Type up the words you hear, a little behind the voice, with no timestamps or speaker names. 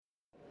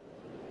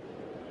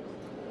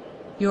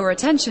Your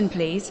attention,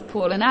 please.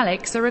 Paul and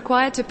Alex are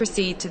required to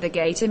proceed to the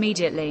gate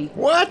immediately.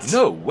 What?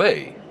 No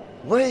way.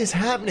 What is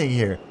happening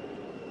here?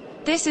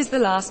 This is the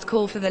last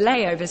call for the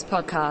Layovers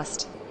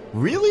podcast.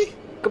 Really?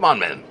 Come on,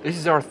 man. This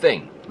is our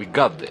thing. We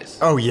got this.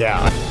 Oh,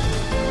 yeah.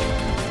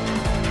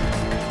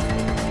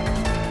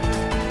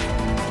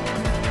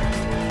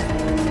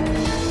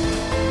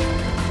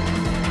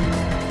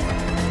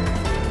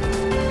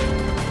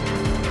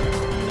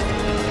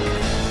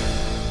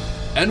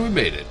 And we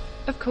made it.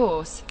 Of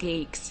course,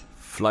 geeks.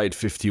 Flight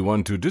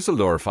 51 to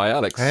Düsseldorf. Hi,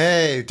 Alex.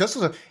 Hey,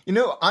 Düsseldorf. You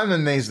know, I'm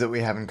amazed that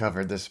we haven't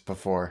covered this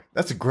before.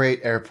 That's a great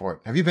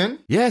airport. Have you been?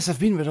 Yes, I've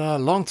been, but a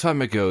long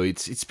time ago.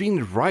 It's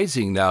been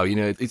rising now. You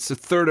know, it's the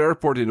third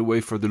airport in a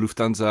way for the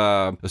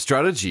Lufthansa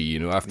strategy, you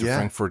know, after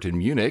Frankfurt and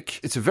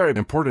Munich. It's a very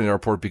important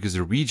airport because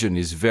the region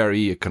is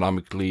very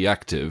economically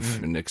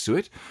active next to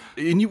it.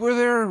 And you were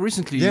there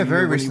recently. Yeah,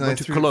 very when recently. You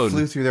went to Cologne.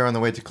 Flew through there on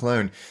the way to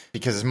Cologne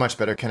because it's much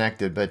better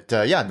connected. But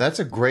yeah, that's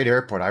a great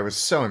airport. I was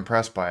so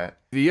impressed by it.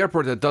 The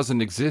airport that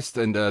doesn't exist,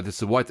 and this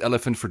the white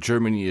elephant for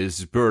Germany,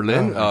 is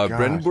Berlin,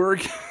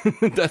 Brandenburg.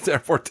 That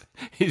airport,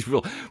 it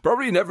will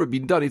probably never be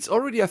done. It's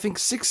already, I think,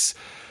 6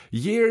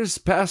 years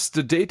past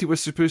the date it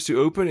was supposed to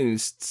open, and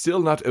it's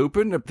still not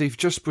open. They've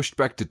just pushed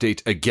back the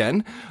date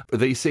again.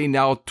 They say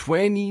now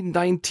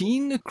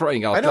 2019,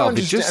 crying out loud. I don't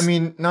understand. I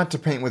mean, not to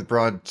paint with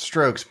broad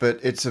strokes, but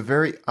it's a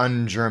very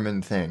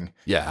un-German thing.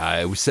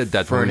 Yeah, we said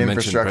that for when an we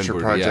mentioned infrastructure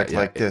Brandenburg. project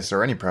like this,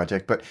 or any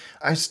project. But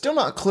I'm still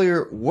not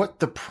clear what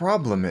the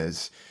problem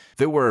is.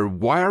 There were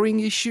wiring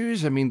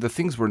issues. I mean, the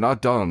things were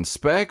not done on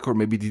spec, or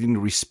maybe they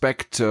didn't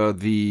respect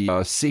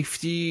the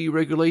safety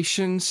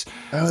regulations.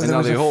 Oh, and there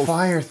was a whole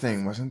fire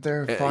thing, wasn't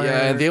there? Fire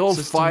yeah, and they all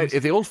systems?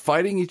 they all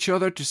fighting each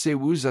other to say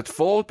who's at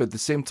fault, but at the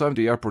same time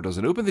the airport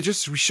doesn't open. They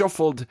just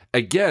reshuffled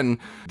again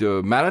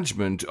the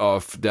management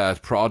of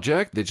that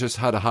project. They just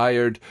had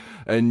hired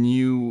a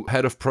new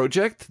head of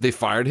project. They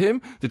fired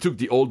him. They took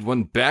the old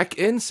one back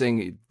in,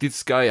 saying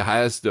this guy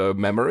has the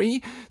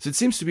memory. So it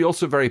seems to be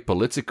also very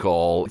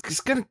political.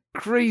 It's kind of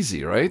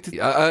crazy, right?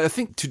 I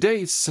think today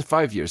it's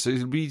 5 years, so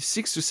it'll be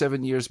 6 to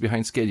 7 years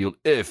behind schedule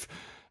if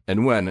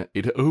and when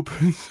it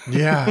opens.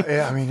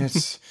 yeah, I mean,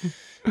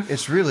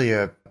 it's really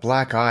a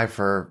black eye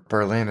for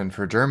Berlin and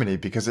for Germany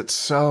because it's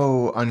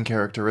so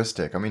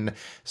uncharacteristic. I mean,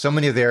 so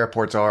many of the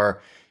airports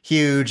are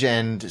huge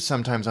and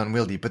sometimes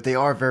unwieldy, but they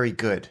are very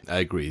good. I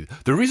agree.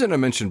 The reason I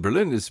mentioned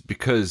Berlin is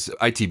because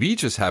ITB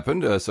just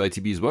happened. So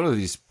ITB is one of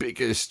these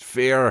biggest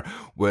fair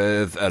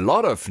with a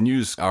lot of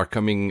news are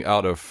coming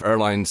out of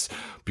airlines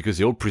because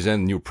they all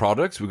present new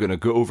products. We're going to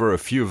go over a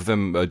few of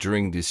them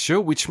during this show,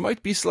 which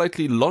might be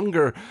slightly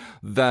longer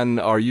than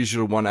our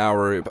usual 1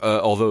 hour,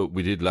 although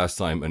we did last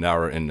time an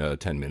hour and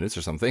 10 minutes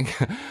or something.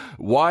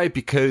 Why?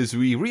 Because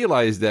we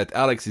realized that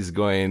Alex is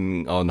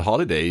going on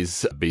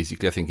holidays,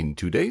 basically, I think in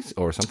 2 days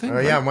or something.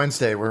 Yeah,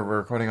 Wednesday. We're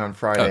recording on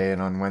Friday,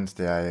 and on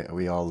Wednesday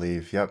we all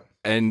leave. Yep.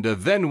 And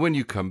then when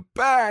you come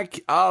back,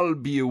 I'll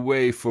be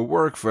away for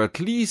work for at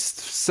least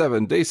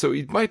 7 days. So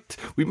we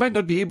might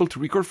not be able to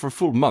record for a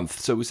full month.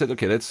 So we said,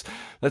 okay,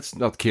 let's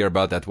not care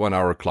about that 1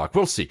 hour clock.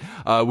 We'll see.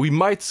 We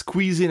might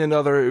squeeze in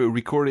another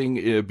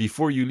recording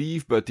before you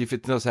leave. But if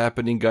it's not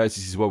happening, guys,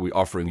 this is what we're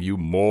offering you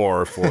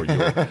more for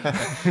your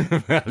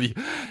value.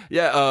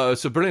 Yeah.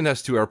 So Berlin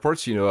has 2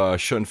 airports,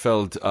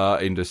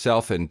 Schönfeld in the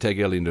south and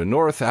Tegel in the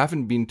north. I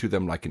haven't been to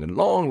them like in a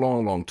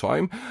long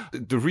time.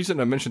 The reason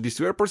I mentioned these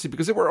 2 airports is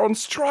because they were on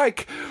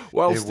strike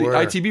whilst the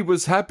ITB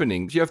was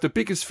happening. You have the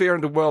biggest fair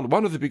in the world,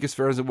 one of the biggest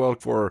fairs in the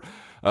world for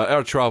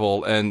air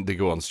travel, and they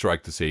go on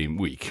strike the same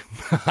week.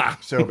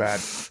 So bad.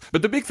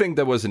 But the big thing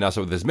that was announced,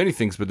 there's many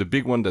things, but the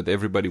big one that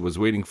everybody was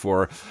waiting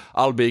for,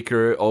 Al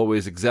Baker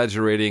always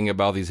exaggerating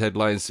about these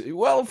headlines.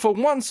 Well, for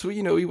once,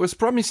 he was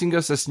promising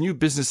us this new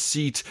business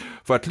seat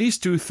for at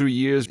least 2-3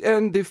 years,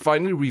 and they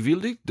finally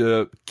revealed it,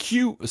 the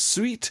Q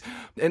Suite.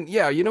 And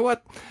yeah, you know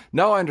what?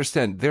 Now I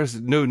understand there's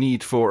no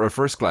need for a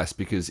first class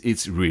because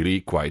it's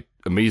really quite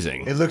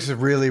amazing. It looks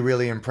really,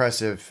 really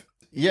impressive.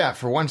 Yeah,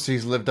 for once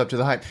he's lived up to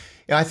the hype.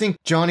 Yeah, I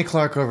think Johnny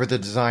Clark over at the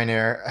Design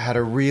Air had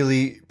a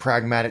really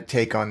pragmatic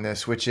take on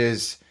this, which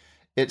is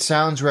it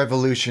sounds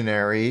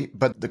revolutionary,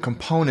 but the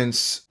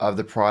components of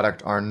the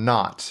product are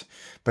not.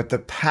 But the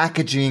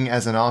packaging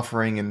as an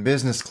offering in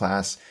business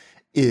class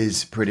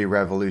is pretty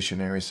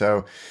revolutionary.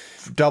 So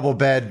double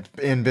bed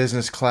in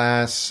business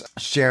class,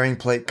 sharing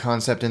plate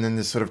concept, and then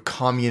this sort of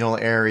communal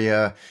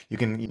area. You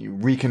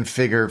can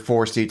reconfigure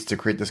 4 seats to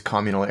create this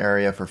communal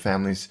area for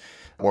families,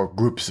 or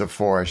groups of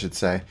 4, I should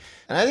say.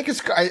 And I think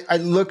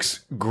it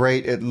looks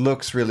great. It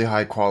looks really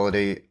high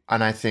quality,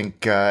 and I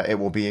think it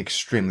will be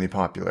extremely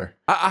popular.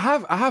 I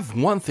have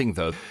one thing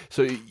though.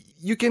 So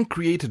you can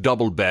create a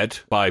double bed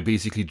by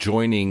basically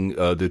joining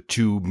the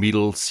two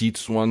middle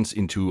seats ones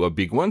into a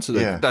big one. So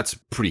that's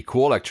pretty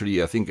cool,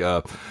 actually. I think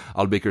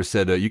Al Baker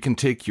said, you can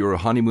take your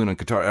honeymoon on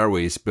Qatar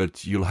Airways,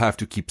 but you'll have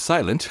to keep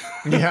silent.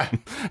 Yeah.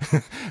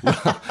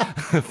 Well,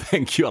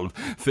 thank you,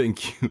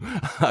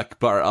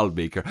 Akbar Al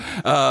Baker.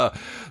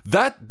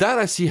 That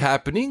I see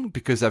happening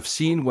because I've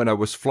seen when I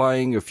was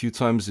flying a few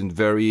times in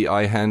very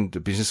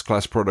high-end business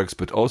class products,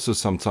 but also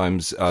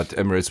sometimes at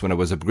Emirates when I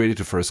was upgraded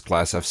to first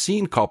class, I've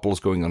seen couples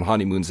going on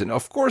honeymoons, and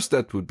of course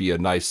that would be a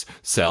nice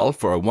sell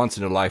for a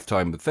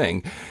once-in-a-lifetime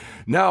thing.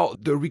 Now,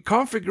 the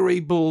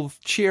reconfigurable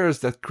chairs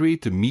that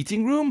create a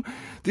meeting room,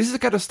 this is the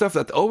kind of stuff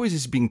that always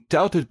is being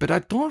touted, but I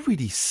don't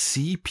really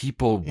see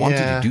people wanting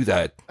to do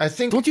that. I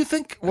think, don't you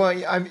think?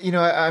 Well,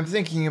 I'm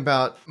thinking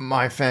about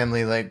my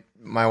family, like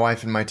my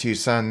wife and my two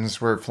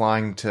sons were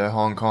flying to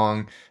Hong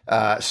Kong,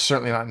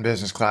 certainly not in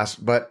business class,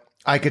 but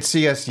I could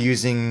see us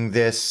using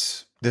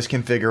this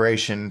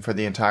configuration for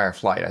the entire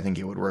flight. I think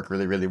it would work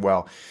really, really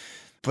well.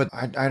 But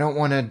I don't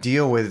want to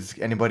deal with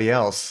anybody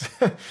else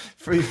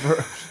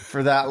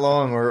for that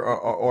long,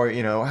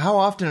 or how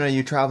often are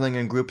you traveling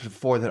in groups of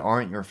four that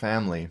aren't your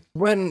family?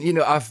 When,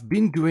 I've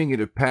been doing it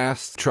in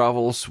past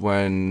travels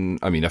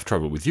I've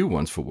traveled with you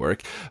once for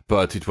work,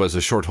 but it was a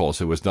short haul,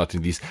 so it was not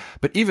in these.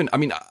 But even,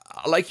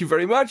 I like you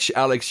very much,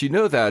 Alex, you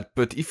know that,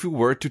 but if we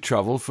were to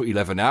travel for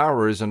 11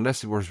 hours,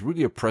 unless it was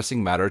really a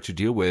pressing matter to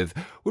deal with,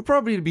 we'd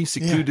probably be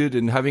secluded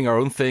and having our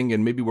own thing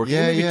and maybe working,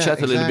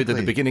 chat a little bit at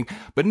the beginning,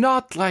 but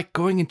not like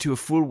going into a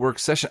full work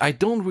session. I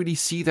don't really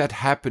see that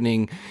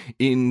happening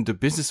in the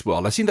business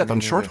world. I've seen that on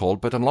short haul,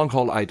 but on long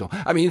haul, I don't.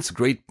 It's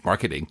great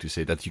marketing to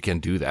say that you can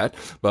do that,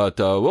 but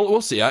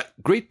we'll see.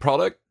 Great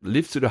product,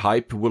 live to the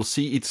hype. We'll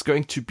see. It's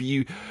going to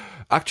be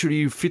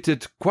actually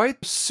fitted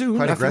quite soon.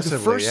 Quite I think aggressively,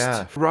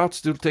 the first routes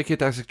to take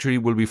it actually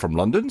will be from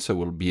London, so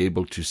we'll be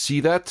able to see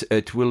that.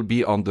 It will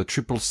be on the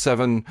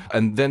 777,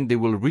 and then they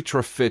will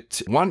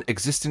retrofit one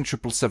existing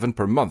 777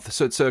 per month.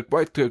 So it's a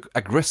quite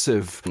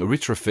aggressive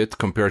retrofit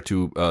compared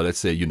to, let's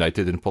say,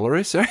 United and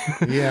Polaris.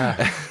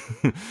 Yeah.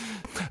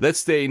 Let's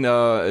stay in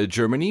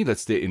Germany.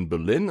 Let's stay in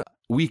Berlin.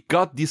 We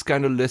got these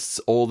kind of lists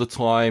all the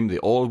time. They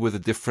all with a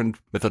different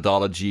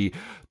methodology.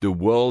 The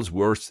world's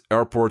worst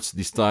airports,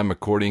 this time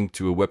according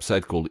to a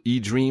website called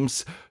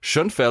eDreams.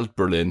 Schönfeld,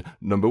 Berlin,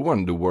 number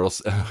one, the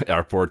worst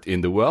airport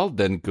in the world.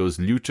 Then goes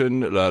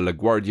Luton,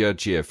 LaGuardia,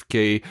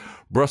 JFK,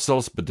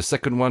 Brussels, but the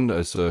second one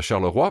is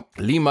Charleroi.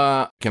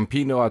 Lima,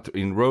 Campino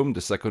in Rome,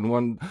 the second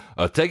one.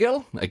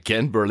 Tegel,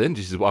 again Berlin,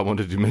 this is why I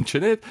wanted to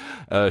mention it.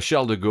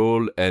 Charles de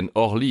Gaulle and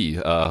Orly.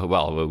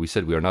 We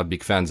said we are not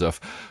big fans of.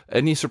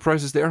 Any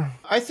surprises there?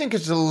 I think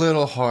it's a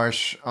little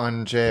harsh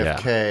on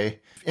JFK.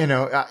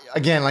 Yeah.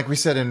 Again, like we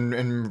said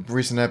in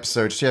recent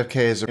episodes, JFK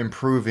is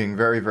improving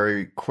very,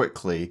 very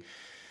quickly.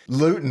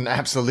 Luton,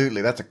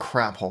 absolutely. That's a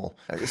crap hole.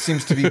 It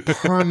seems to be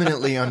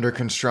permanently under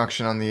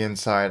construction on the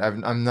inside.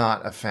 I'm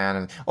not a fan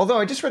of it. Although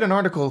I just read an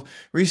article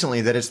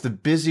recently that it's the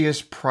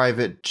busiest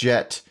private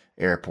jet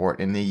airport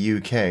in the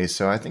UK.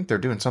 So I think they're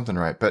doing something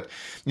right. But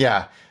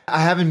yeah, I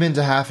haven't been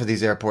to half of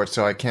these airports,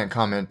 so I can't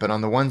comment. But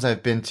on the ones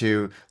I've been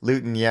to,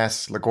 Luton,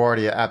 yes.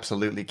 LaGuardia,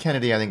 absolutely.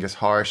 Kennedy, I think, is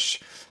harsh.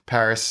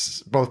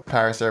 Paris, both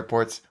Paris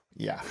airports.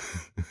 Yeah.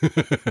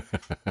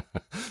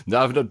 No,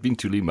 I've not been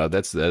to Lima.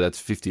 That's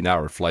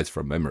 15-hour flights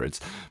from Emirates.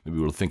 Maybe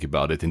we'll think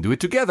about it and do it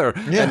together,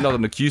 and not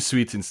on a Q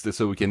suite instead,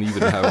 so we can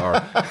even have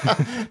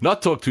our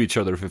not talk to each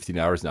other 15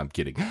 hours. No, I'm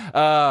kidding.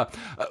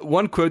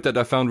 One quote that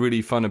I found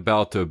really fun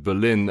about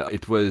Berlin.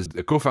 It was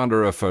the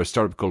co-founder of a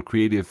startup called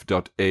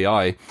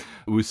Creative.ai,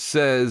 who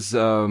says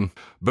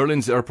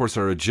Berlin's airports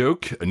are a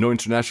joke. No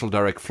international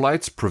direct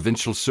flights,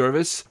 provincial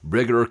service,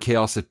 regular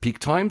chaos at peak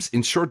times.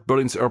 In short,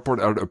 Berlin's airport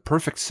are a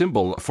perfect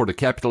symbol for the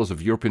capitals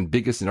of Europe's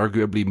biggest and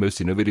arguably most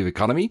innovative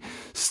economy,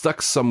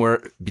 stuck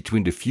somewhere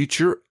between the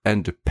future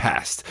and the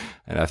past.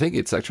 And I think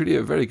it's actually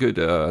a very good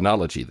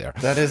analogy there.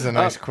 That is a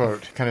nice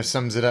quote. Kind of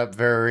sums it up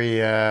very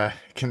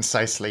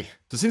concisely.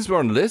 So since we're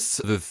on lists,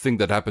 the thing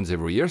that happens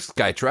every year,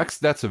 Skytrax,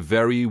 that's a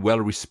very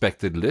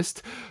well-respected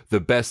list. The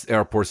best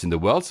airports in the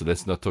world, so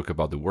let's not talk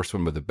about the worst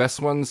one, but the best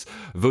ones,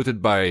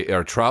 voted by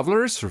air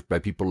travelers, or by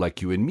people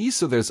like you and me.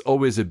 So there's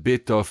always a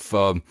bit of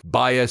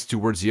bias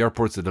towards the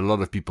airports that a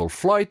lot of people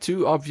fly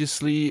to,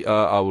 obviously.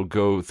 I will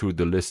go through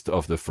the list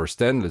of the first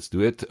 10. Let's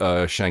do it.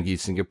 Changi,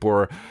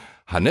 Singapore.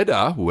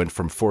 Haneda, who went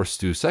from fourth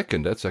to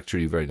second. That's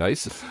actually very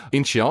nice.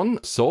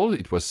 Incheon, Seoul,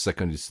 it was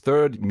second is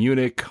third.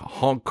 Munich,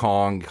 Hong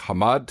Kong,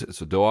 Hamad,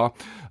 so Doha,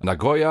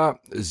 Nagoya,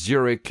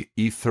 Zurich,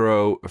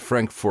 Heathrow,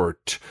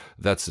 Frankfurt.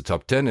 That's the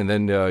top 10. And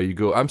then you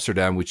go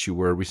Amsterdam, which you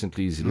were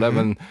recently, is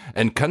 11.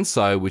 And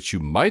Kansai, which you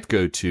might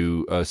go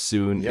to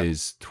soon,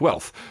 is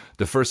 12th.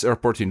 The first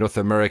airport in North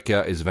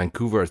America is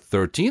Vancouver,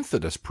 13th. So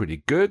that's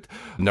pretty good.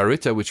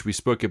 Narita, which we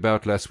spoke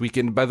about last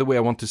weekend. By the way, I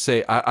want to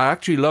say, I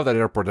actually love that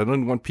airport. I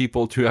don't want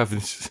people to have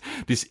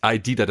this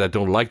idea that I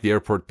don't like the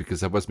airport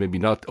because I was maybe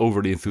not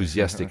overly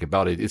enthusiastic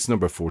about it. It's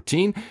number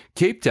 14.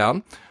 Cape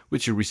Town,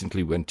 which you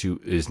recently went to,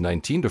 is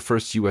 19. The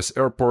first U.S.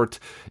 airport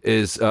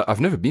is, I've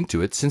never been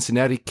to it,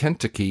 Cincinnati,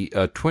 Kentucky,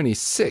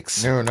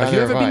 26. No, have you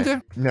ever been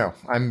there? No,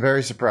 I'm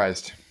very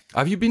surprised.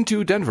 Have you been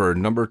to Denver,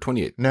 number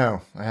 28?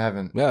 No, I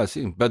haven't. Yeah, I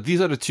see. But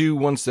these are the two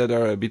ones that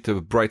are a bit of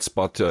a bright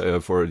spot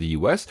for the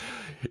U.S.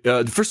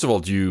 First of all,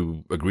 do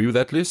you agree with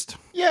that list?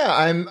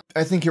 Yeah,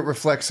 I think it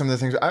reflects some of the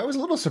things. I was a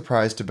little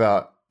surprised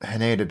about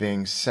Haneda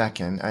being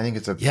second. I think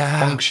it's a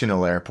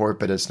functional airport,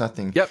 but it's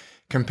nothing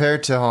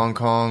compared to Hong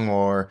Kong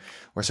or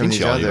some of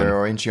these other,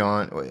 or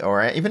Incheon,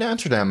 or even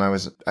Amsterdam.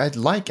 I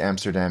like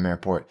Amsterdam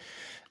Airport.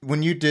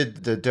 When you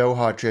did the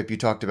Doha trip, you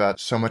talked about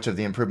so much of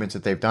the improvements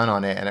that they've done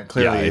on it, and it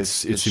clearly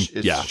is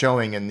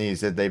showing in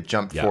these that they've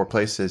jumped 4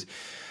 places.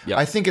 Yeah.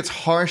 I think it's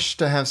harsh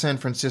to have San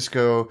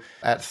Francisco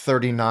at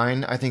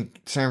 39. I think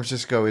San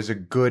Francisco is a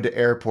good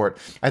airport.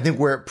 I think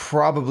where it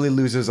probably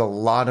loses a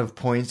lot of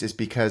points is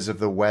because of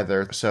the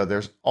weather. So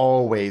there's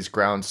always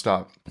ground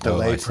stop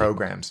delay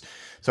programs.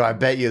 So I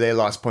bet you they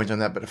lost points on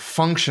that. But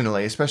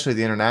functionally, especially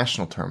the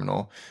international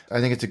terminal,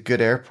 I think it's a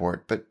good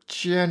airport. But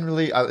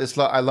generally,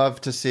 I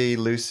love to see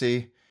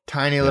Lucy.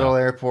 Tiny little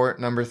airport,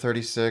 number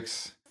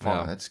 36.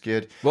 Oh, that's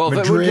good. Well,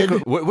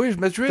 Madrid, where's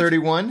Madrid?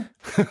 31?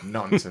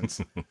 Nonsense.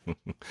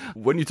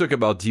 When you talk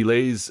about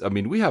delays, I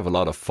mean, we have a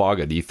lot of fog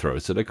at Heathrow,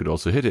 so that could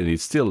also hit it.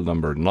 It's still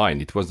number 9.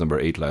 It was number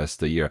 8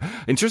 last year.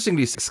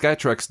 Interestingly,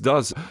 Skytrax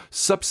does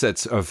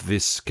subsets of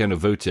this kind of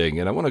voting,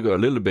 and I want to go a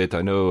little bit.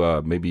 I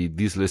know maybe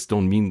these lists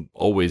don't mean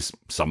always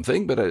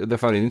something, but I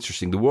find it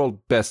interesting. The world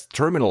best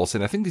terminals,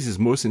 and I think this is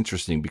most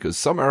interesting because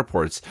some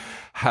airports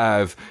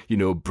have,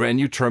 brand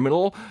new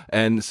terminal,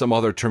 and some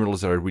other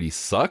terminals that really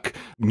suck.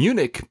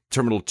 Munich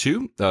Terminal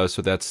 2,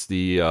 so that's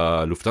the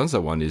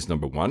Lufthansa one, is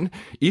number 1.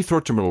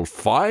 Heathrow Terminal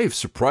 5,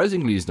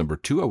 surprisingly, is number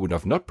 2. I would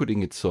have not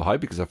putting it so high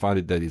because I find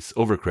it that it's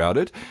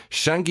overcrowded.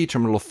 Changi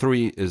Terminal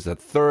 3 is at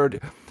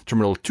 3rd.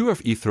 Terminal 2 of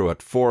Heathrow at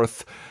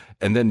 4th.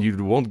 And then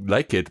you won't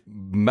like it.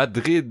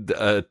 Madrid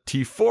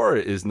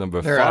T4 is number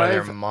 5. They're out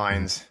of their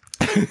minds.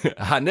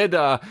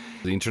 Haneda,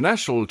 the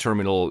international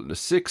terminal,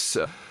 6.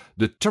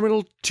 The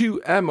Terminal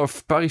 2M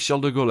of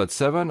Paris-Charles de Gaulle at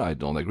 7. I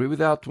don't agree with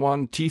that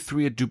one.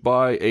 T3 at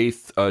Dubai,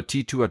 8th.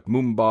 T2 at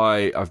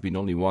Mumbai. I've been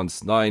only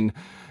once, 9.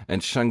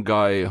 And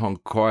Shanghai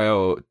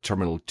Hongqiao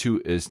Terminal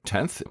 2 is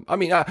 10th. I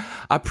mean,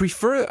 I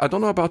prefer, I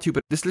don't know about you,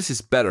 but this list is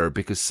better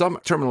because some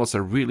terminals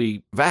are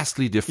really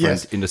vastly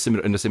different in the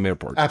same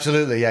airport.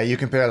 Absolutely, yeah. You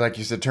compare, like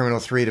you said, Terminal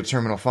 3 to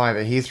Terminal 5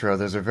 at Heathrow.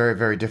 Those are very,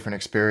 very different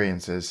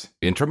experiences.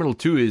 In Terminal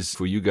 2 is,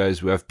 for you guys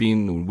who have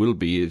been and will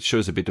be, it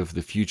shows a bit of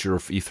the future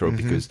of Heathrow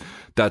because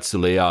that's the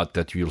layout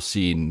that you'll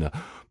see in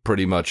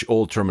pretty much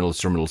all terminals,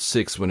 Terminal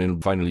 6, when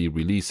it finally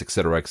released,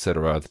 etc.,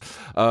 etc.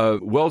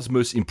 World's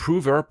most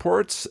improved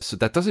airports. So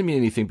that doesn't mean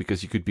anything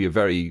because you could be a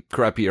very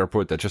crappy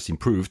airport that just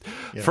improved.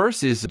 Yeah.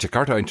 First is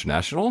Jakarta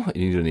International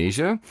in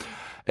Indonesia.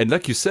 And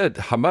like you said,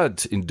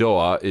 Hamad in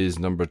Doha is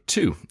number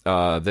 2.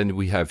 Then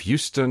we have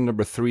Houston,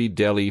 number 3,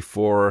 Delhi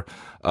 4,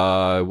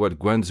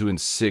 Guangzhou in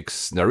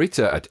 6,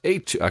 Narita at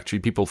 8. Actually,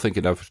 people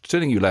thinking, I was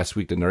telling you last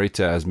week that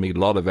Narita has made a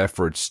lot of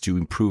efforts to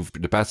improve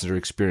the passenger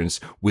experience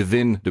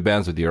within the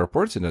bands of the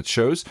airports, and that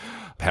shows.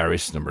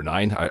 Paris, number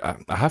 9.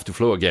 I have to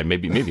flow again.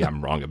 Maybe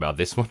I'm wrong about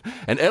this one.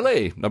 And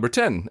LA, number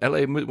 10.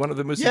 LA, one of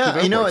the most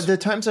improved airports. The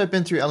times I've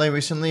been through LA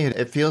recently,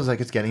 it feels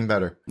like it's getting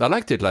better. I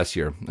liked it last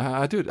year.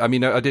 I did. I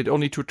mean, I did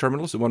only 2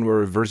 terminals. The one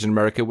where Virgin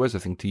America was, I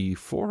think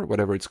T4,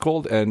 whatever it's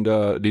called, and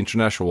the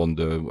international one,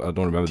 I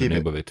don't remember the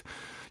name of it.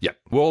 Yeah.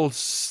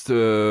 World's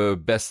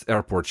best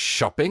airport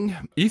shopping.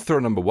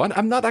 Heathrow number 1.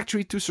 I'm not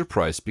actually too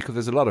surprised because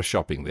there's a lot of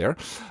shopping there.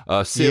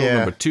 Seoul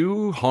number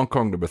 2. Hong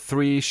Kong number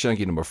 3.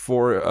 Shanghai number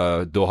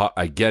 4. Doha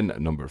again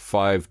number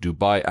 5.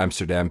 Dubai,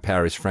 Amsterdam,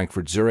 Paris,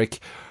 Frankfurt, Zurich.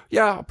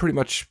 Yeah, pretty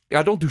much.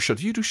 I don't do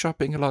shopping. Do you do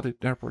shopping a lot at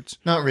airports?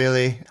 Not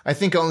really. I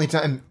think only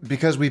time,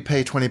 because we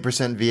pay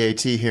 20%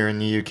 VAT here in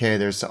the UK,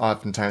 there's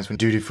often times when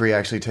duty free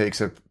actually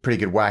takes a pretty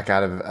good whack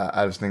out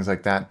of things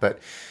like that. But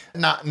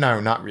not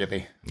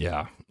really.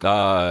 Yeah.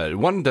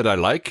 One that I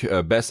like,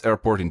 best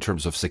airport in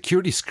terms of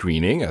security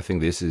screening. I think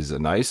this is a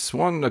nice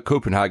one.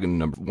 Copenhagen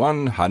number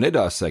 1,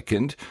 Haneda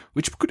 2nd,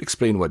 which could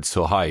explain why it's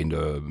so high in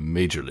the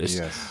major list.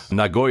 Yes.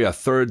 Nagoya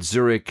 3rd,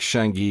 Zurich,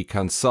 Changi,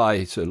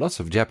 Kansai. So lots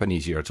of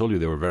Japanese here. I told you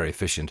they were very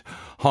efficient.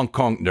 Hong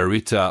Kong,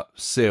 Narita,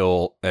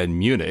 Seoul, and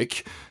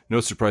Munich. No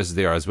surprises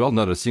there as well.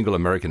 Not a single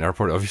American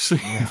airport, obviously,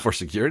 for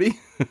security.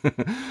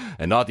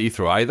 And not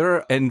Heathrow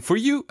either. And for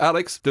you,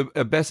 Alex, the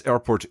best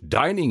airport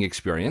dining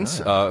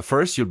experience.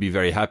 First, you'll be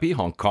very happy.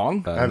 Hong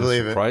Kong. I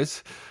believe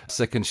it.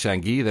 Second,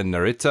 Changi. Then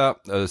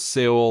Narita,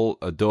 Seoul,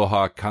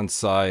 Doha,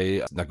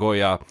 Kansai,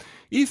 Nagoya,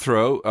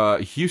 Heathrow,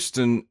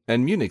 Houston,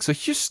 and Munich. So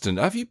Houston,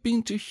 have you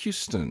been to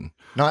Houston?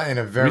 Not in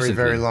a very,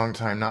 very long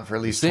time. Not for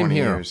at least 20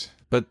 years.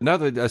 But now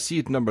that I see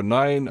it number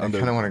 9 on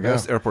the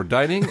best airport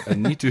dining, I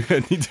need to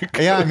go.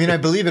 Yeah, I mean, I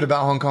believe it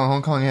about Hong Kong.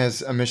 Hong Kong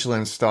has a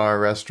Michelin star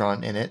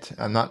restaurant in it.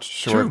 I'm not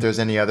sure if there's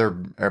any other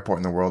airport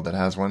in the world that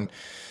has one.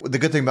 The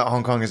good thing about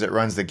Hong Kong is it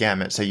runs the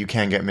gamut. So you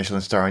can get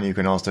Michelin star and you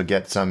can also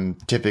get some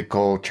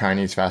typical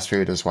Chinese fast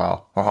food as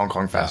well, or Hong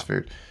Kong fast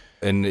food.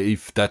 And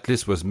if that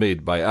list was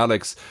made by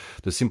Alex,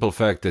 the simple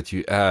fact that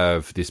you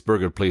have this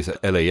burger place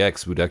at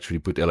LAX would actually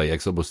put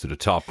LAX almost to the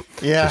top.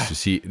 Yeah. Just to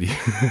see.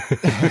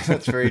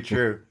 That's very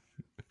true.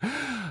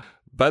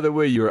 By the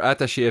way, your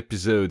attaché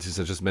episode, since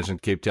I just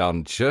mentioned Cape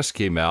Town, just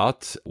came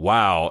out.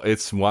 Wow,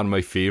 it's one of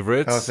my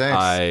favorites. Oh, thanks.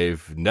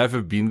 I've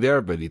never been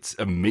there, but it's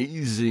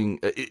amazing.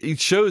 It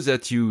shows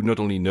that you not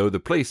only know the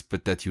place,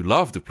 but that you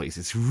love the place.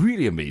 It's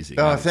really amazing.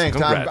 Oh, Alex. thanks.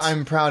 Congrats.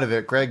 I'm proud of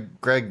it.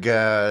 Greg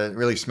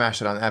really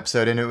smashed it on the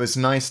episode, and it was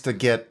nice to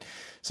get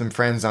some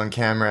friends on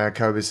camera,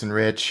 Cobus and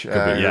Rich, who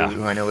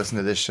I know listen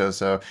to this show.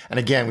 So, and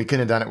again, we couldn't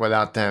have done it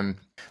without them.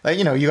 Like,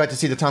 you know, you got to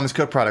see the Thomas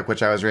Cook product,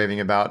 which I was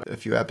raving about a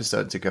few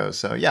episodes ago.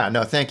 So, yeah,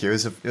 no, thank you.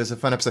 It was a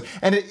fun episode.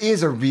 And it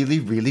is a really,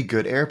 really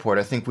good airport.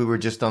 I think we were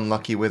just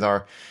unlucky with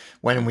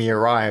when we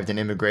arrived and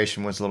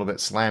immigration was a little bit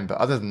slammed. But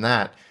other than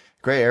that,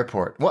 great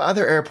airport. What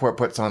other airport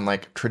puts on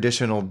like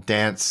traditional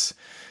dance,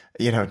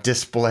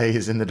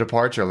 displays in the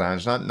departure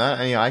lounge? Not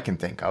any I can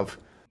think of.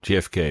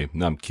 JFK.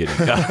 No, I'm kidding.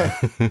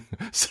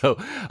 So,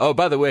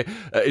 by the way,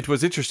 it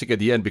was interesting at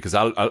the end because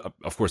I'll,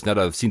 of course, now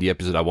that I've seen the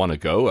episode, I want to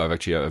go.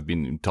 I've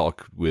been in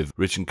talk with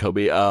Rich and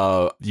Kobe.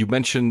 You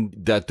mentioned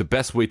that the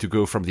best way to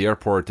go from the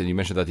airport, and you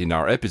mentioned that in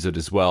our episode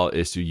as well,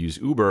 is to use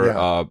Uber.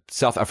 Yeah.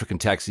 South African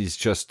taxis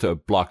just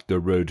blocked the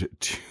road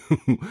to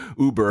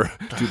Uber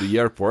to the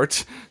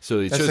airport. So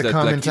it That's shows a that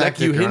common like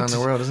tactic you around the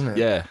world, isn't it?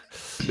 Yeah.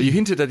 But you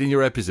hinted that in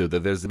your episode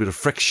that there's a bit of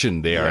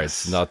friction there.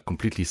 Yes. It's not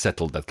completely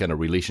settled, that kind of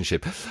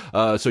relationship.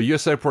 So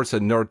US airports are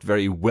not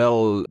very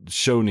well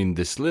shown in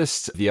this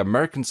list. The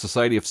American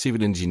Society of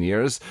Civil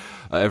Engineers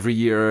every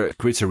year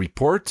creates a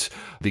report.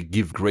 They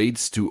give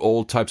grades to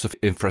all types of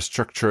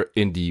infrastructure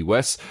in the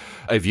US.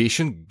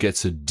 Aviation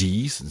gets a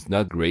D, so it's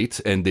not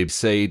great. And they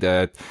say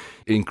that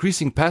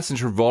increasing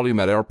passenger volume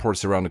at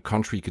airports around the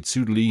country could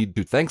soon lead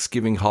to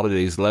Thanksgiving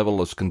holidays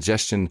level of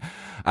congestion,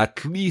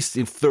 at least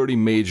in 30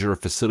 major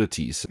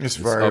facilities. It's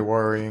very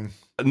worrying.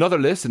 Another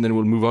list, and then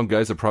we'll move on,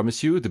 guys. I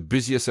promise you. The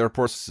busiest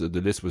airports, the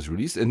list was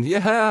released. And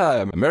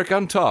yeah, America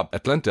on top.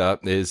 Atlanta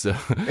is...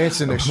 it's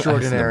an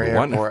extraordinary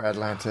airport,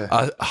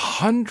 Atlanta.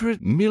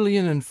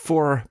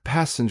 100,000,004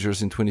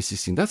 passengers in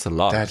 2016. That's a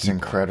lot. That's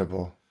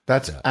incredible.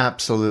 That's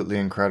absolutely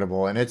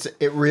incredible, and it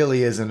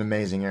really is an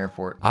amazing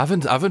airport. I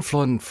haven't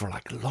flown for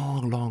like a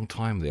long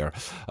time there.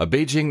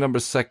 Beijing number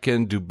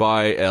 2,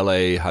 Dubai,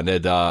 LA,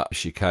 Haneda,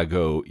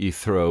 Chicago,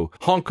 Heathrow,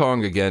 Hong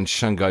Kong again,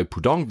 Shanghai,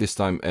 Pudong this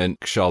time, and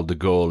Charles de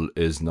Gaulle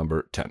is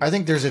number 10. I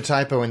think there's a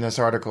typo in this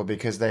article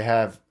because they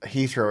have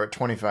Heathrow at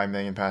 25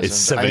 million passengers. It's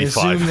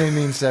 75. I assume they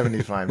mean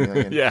 75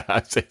 million. Yeah,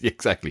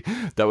 exactly.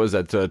 That was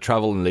at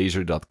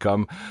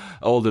travelandleisure.com.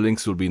 All the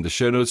links will be in the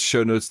show notes.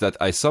 Show notes that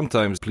I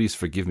sometimes, please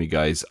forgive me,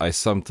 guys, I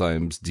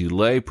sometimes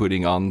delay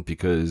putting on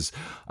because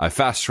I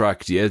fast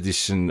track the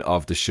edition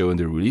of the show and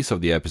the release of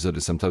the episode,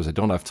 and sometimes I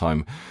don't have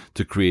time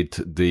to create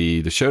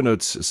the show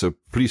notes. So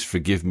please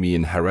forgive me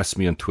and harass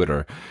me on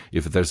Twitter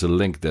if there's a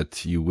link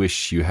that you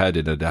wish you had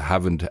it that I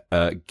haven't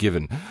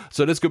given.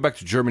 So let's go back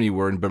to Germany.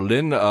 We're in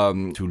Berlin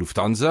to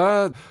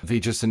Lufthansa. They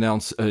just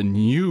announced a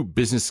new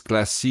business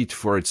class seat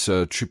for its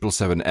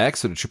 777X.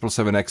 So the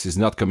 777X is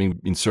not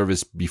coming in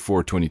service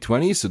before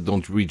 2020, so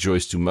don't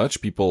rejoice too much.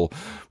 People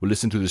who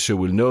listen to the show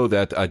will know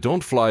that I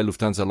don't fly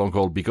Lufthansa long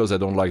haul because I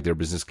don't like their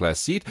business class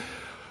seat.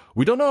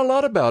 We don't know a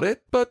lot about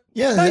it, but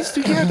nice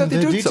to hear that they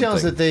do something. The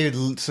details that they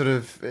sort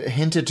of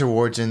hinted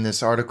towards in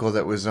this article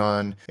that was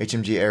on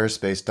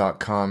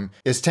hmgaerospace.com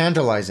is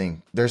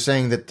tantalizing. They're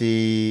saying that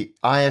the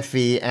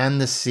IFE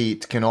and the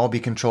seat can all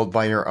be controlled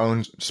by your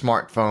own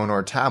smartphone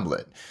or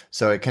tablet.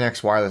 So it connects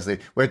wirelessly,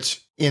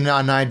 which in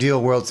an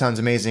ideal world sounds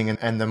amazing.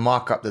 And the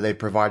mock-up that they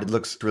provided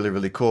looks really,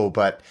 really cool.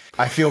 But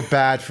I feel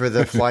bad for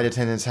the flight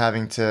attendants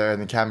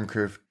and the cabin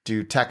crew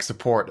do tech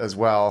support as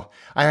well.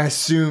 I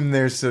assume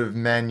there's sort of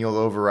manual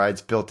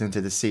overrides built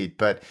into the seat,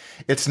 but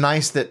it's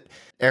nice that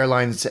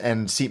airlines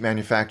and seat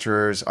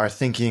manufacturers are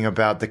thinking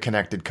about the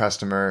connected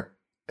customer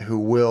who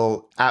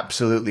will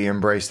absolutely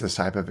embrace this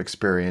type of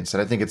experience.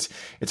 And I think it's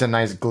a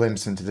nice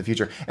glimpse into the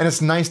future. And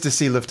it's nice to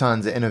see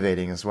Lufthansa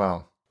innovating as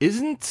well.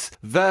 Isn't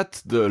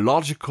that the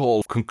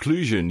logical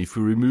conclusion if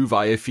we remove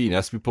IFE and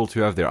ask people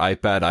to have their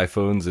iPad,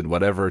 iPhones, and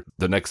whatever,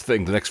 the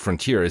next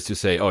frontier is to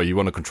say, oh, you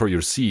want to control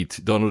your seat,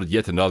 download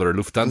yet another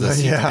Lufthansa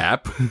seat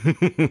app.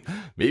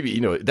 Maybe,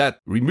 that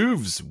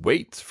removes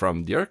weight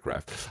from the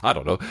aircraft. I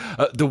don't know.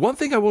 The one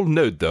thing I will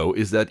note, though,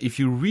 is that if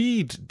you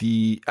read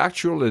the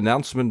actual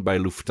announcement by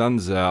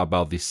Lufthansa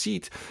about the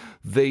seat,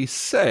 they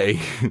say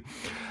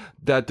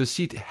that the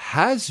seat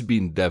has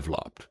been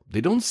developed. They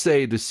don't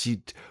say the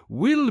seat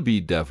will be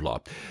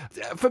developed.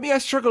 For me, I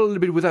struggle a little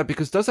bit with that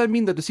because does that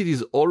mean that the seat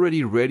is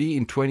already ready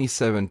in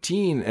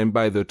 2017 and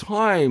by the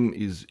time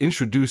it's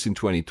introduced in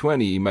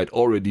 2020, it might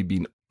already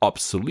be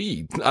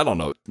obsolete? I don't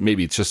know.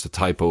 Maybe it's just a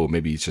typo.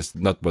 Maybe it's just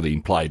not what they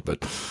implied, but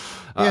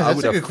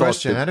that's a good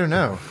question. I don't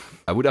know.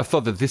 I would have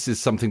thought that this is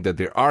something that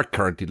they are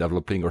currently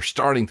developing or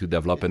starting to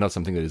develop and not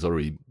something that is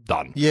already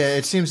done. Yeah,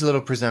 it seems a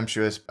little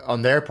presumptuous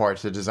on their part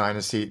to design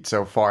a seat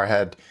so far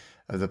ahead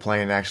of the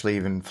plane actually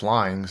even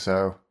flying.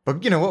 So,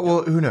 but what?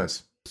 Well, who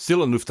knows?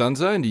 Still on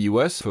Lufthansa in the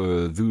US,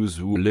 for those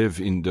who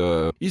live in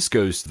the East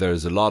Coast,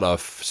 there's a lot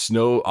of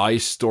snow,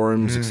 ice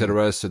storms,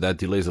 etc., so that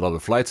delays a lot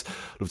of flights.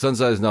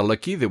 Lufthansa is now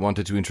lucky. They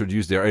wanted to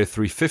introduce their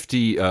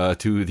A350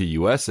 to the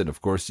US, and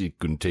of course it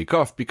couldn't take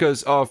off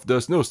because of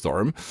the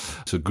snowstorm.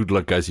 So good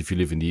luck, guys, if you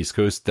live in the East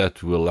Coast.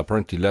 That will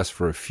apparently last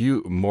for a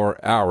few more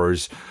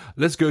hours.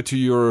 Let's go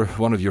to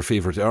one of your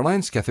favorite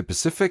airlines, Cathay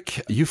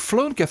Pacific. You've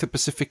flown Cathay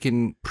Pacific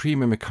in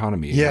premium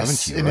economy,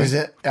 yes, haven't you? It is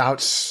an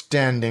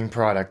outstanding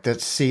product. That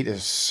seat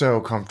is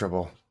so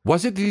comfortable.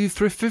 Was it the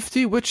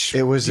 350? Which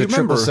it was the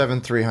remember?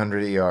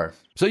 777-300ER.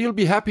 So you'll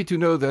be happy to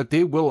know that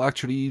they will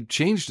actually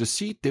change the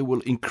seat. They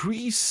will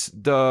increase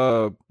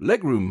the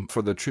legroom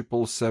for the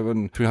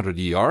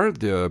 777-300ER,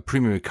 the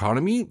premium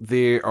economy.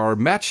 They are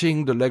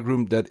matching the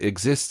legroom that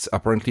exists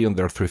apparently on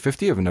their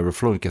 350. I've never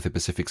flown Cathay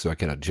Pacific, so I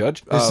cannot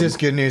judge. This is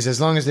good news, as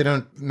long as they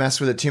don't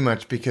mess with it too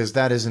much, because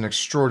that is an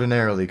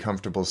extraordinarily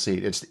comfortable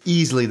seat. It's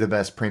easily the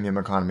best premium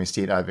economy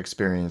seat I've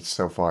experienced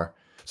so far.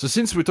 So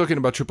since we're talking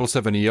about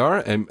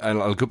 777ER, and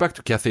I'll go back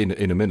to Cathay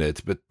in a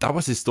minute, but that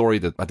was a story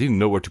that I didn't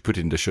know where to put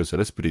in the show, so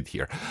let's put it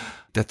here.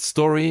 That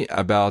story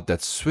about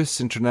that Swiss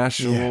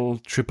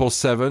International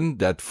 777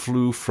 that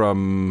flew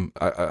from,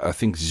 I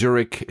think,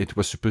 Zurich. It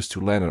was supposed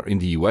to land in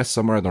the US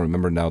somewhere. I don't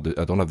remember now.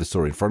 I don't have the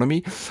story in front of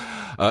me.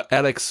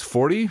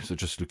 LX40, so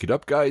just look it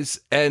up, guys.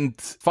 And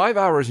 5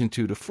 hours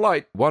into the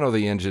flight, one of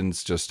the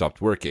engines just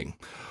stopped working.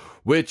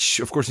 Which,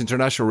 of course,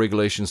 international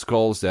regulations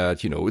calls that,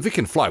 they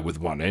can fly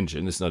with one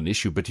engine. It's not an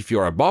issue. But if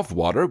you're above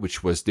water,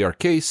 which was their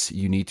case,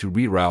 you need to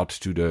reroute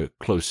to the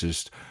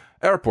closest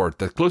airport.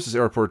 The closest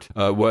airport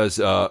was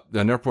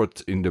an airport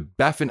in the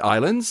Baffin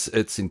Islands.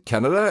 It's in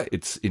Canada.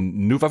 It's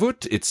in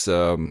Nunavut. It's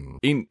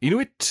in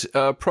Inuit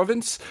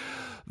province.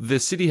 The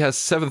city has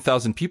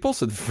 7,000 people,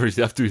 so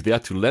they have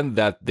to land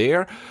that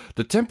there.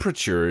 The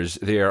temperatures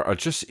there are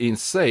just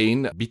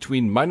insane,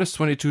 between minus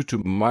 22 to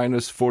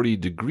minus 40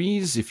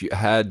 degrees. If you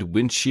had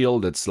wind chill,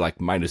 that's like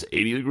minus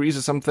 80 degrees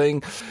or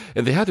something.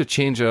 And they had to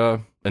change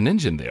an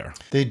engine there.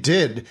 They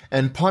did.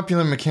 And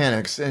Popular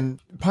Mechanics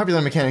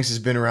has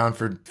been around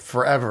for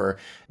forever,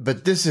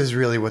 but this is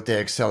really what they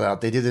excel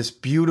at. They did this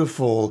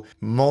beautiful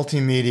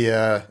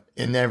multimedia,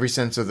 in every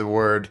sense of the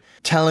word,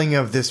 telling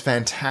of this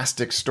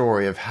fantastic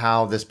story of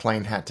how this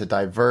plane had to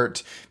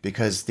divert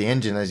because the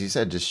engine, as you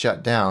said, just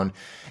shut down.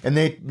 And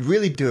they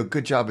really do a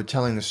good job of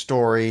telling the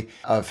story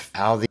of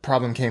how the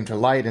problem came to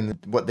light and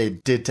what they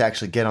did to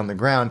actually get on the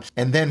ground,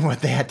 and then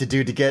what they had to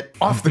do to get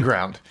off the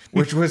ground,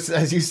 which was,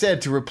 as you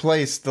said, to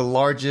replace the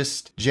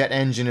largest jet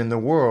engine in the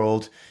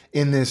world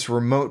in this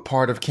remote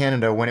part of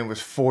Canada when it was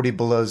 40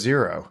 below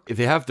zero.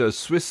 They have the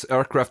Swiss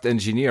aircraft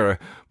engineer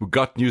who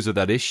got news of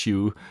that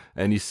issue,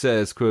 and he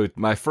says, quote,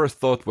 "My first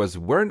thought was,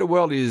 where in the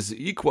world is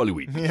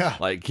Equally?" Yeah.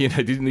 I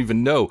didn't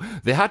even know.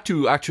 They had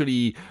to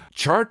actually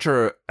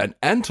charter an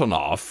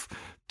Antonov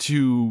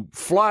to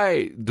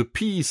fly the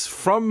piece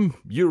from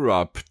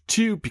Europe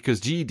because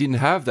GE didn't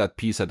have that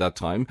piece at that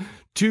time,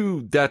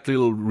 to that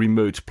little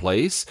remote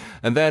place.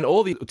 And then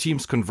all the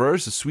teams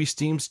converged, the Swiss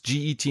teams,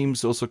 GE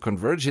teams also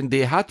converged, and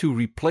they had to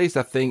replace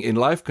that thing in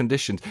live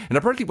conditions. And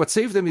apparently what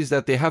saved them is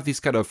that they have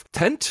this kind of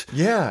tent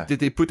that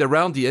they put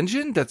around the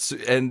engine.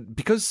 And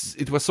because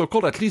it was so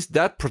cold, at least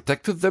that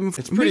protected them.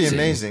 It's pretty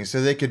amazing.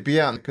 So they could be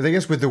out, because I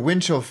guess with the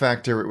wind chill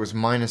factor, it was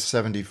minus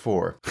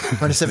 74,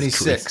 minus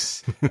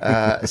 76.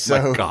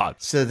 My God.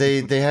 So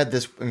they had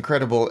this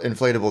incredible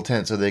inflatable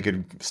tent so they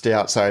could stay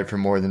outside for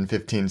more than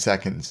 15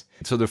 seconds.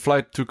 So the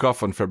flight took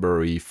off on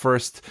February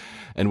 1st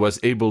and was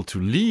able to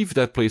leave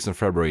that place on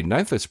February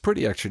 9th. That's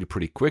actually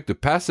pretty quick. The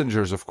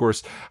passengers, of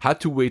course, had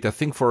to wait, I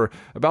think, for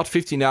about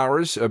 15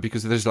 hours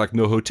because there's like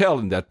no hotel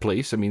in that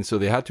place. So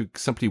they had to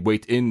simply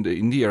wait in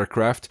the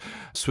aircraft.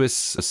 Swiss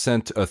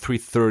sent a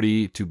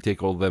 330 to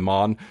take all them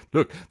on.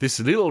 Look, this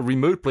little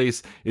remote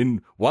place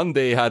in one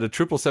day had a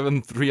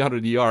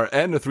 777-300ER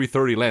and a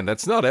 330 land.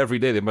 That's not every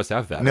day. They must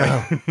have that. No,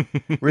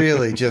 right?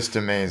 Really just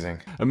amazing.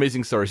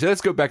 Amazing story. So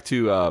let's go back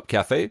to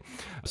Cathay.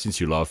 Since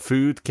you love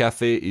food,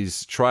 Cathay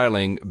is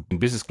trialing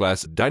business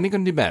class dining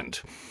on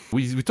demand.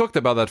 We talked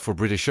about that for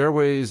British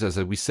Airways. As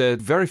we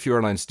said, very few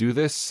airlines do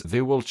this.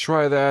 They will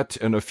try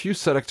that on a few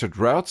selected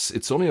routes.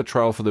 It's only a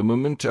trial for the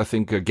moment. I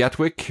think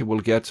Gatwick will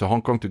get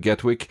Hong Kong to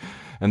Gatwick,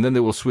 and then they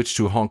will switch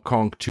to Hong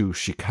Kong to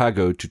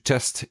Chicago to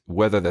test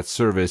whether that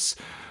service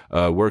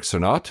works or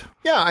not.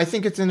 Yeah, I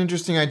think it's an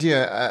interesting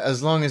idea,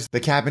 as long as the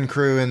cabin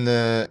crew and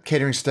the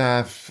catering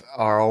staff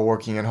are all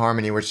working in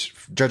harmony, which,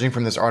 judging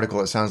from this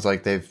article, it sounds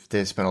like they've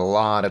spent a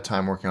lot of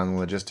time working on the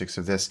logistics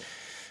of this.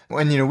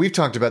 And, we've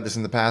talked about this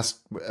in the past,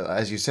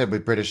 as you said,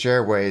 with British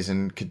Airways,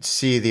 and could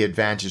see the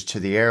advantage to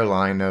the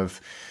airline of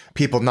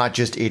people not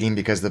just eating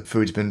because the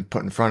food's been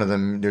put in front of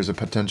them. There's a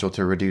potential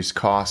to reduce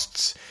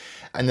costs.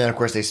 And then, of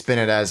course, they spin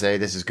it as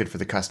this is good for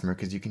the customer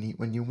because you can eat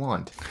when you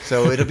want.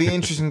 So it'll be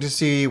interesting to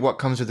see what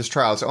comes with this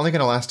trial. It's only going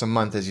to last a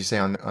month, as you say,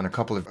 on a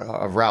couple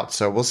of routes.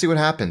 So we'll see what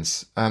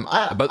happens.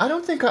 I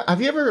don't think... have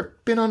you ever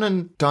been on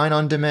a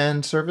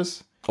dine-on-demand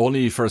service?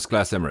 Only first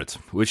class Emirates,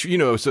 which,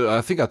 so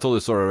I think I told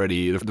this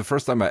already. The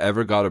first time I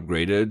ever got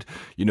upgraded,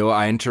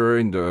 I enter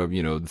in the,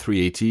 the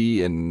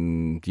 380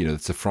 and,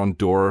 it's a front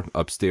door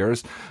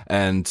upstairs.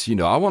 And,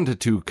 I wanted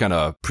to kind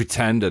of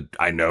pretend that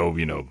I know,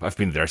 I've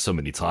been there so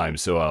many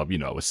times. So, I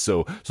was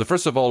so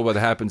first of all, what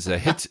happens,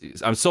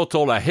 I'm so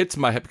told I hit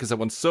my head because I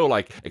was so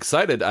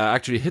excited. I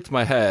actually hit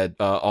my head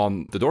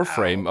on the door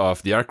frame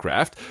of the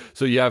aircraft.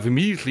 So you have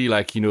immediately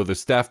the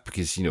staff,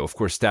 because, of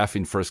course, staff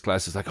in first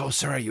class is like, oh,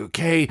 sir, are you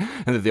okay?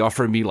 And then they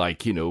offer me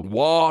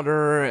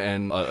water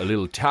and a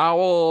little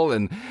towel.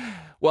 And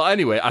well,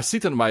 anyway, I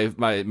sit on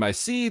my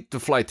seat, the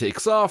flight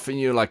takes off, and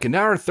an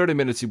hour, 30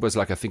 minutes, it was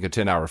I think a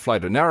 10-hour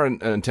flight, an hour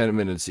and 10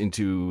 minutes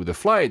into the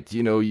flight,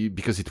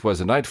 because it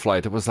was a night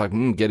flight, it was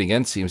getting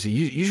antsy. So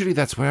usually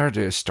that's where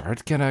they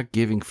start kind of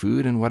giving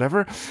food and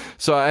whatever.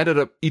 So I ended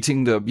up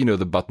eating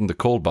the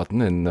cold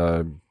button,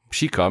 and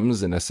she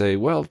comes and I say,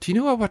 well, do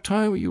you know at what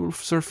time you will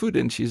serve food?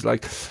 And she's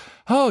like,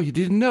 oh, you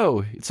didn't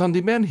know. It's on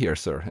demand here,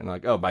 sir.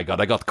 And oh my God,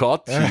 I got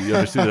caught. She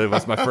understood that it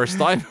was my first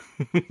time.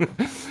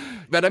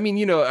 But I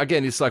mean,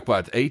 again, it's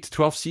 8,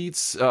 12 seats.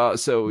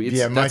 So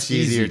it's much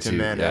easier to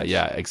manage.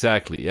 Yeah,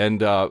 exactly.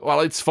 And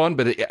it's fun.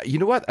 But you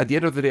know what? At the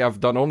end of the day, I've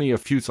done only a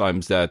few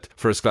times that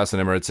first class in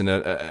Emirates.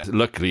 And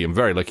luckily, I'm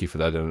very lucky for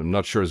that. And I'm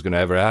not sure it's going to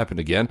ever happen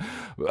again.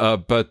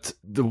 But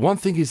the one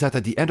thing is that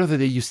at the end of the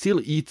day, you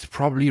still eat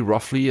probably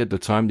roughly at the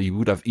time that you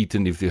would have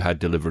eaten if you had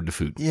delivered the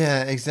food.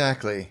 Yeah,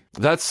 exactly.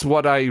 That's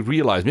what I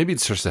realized. Maybe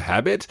it's just a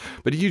habit,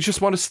 but you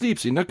just want to sleep.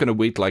 So you're not going to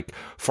wait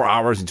 4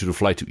 hours into the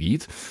flight to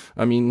eat.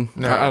 I mean,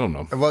 no. I don't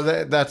know. Well,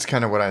 that's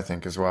kind of what I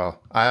think as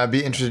well. I'd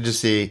be interested to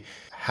see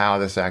how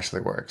this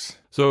actually works.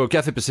 So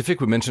Cathay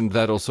Pacific, we mentioned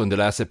that also in the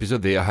last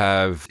episode, they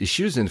have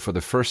issues, and for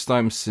the first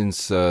time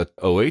since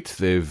 2008,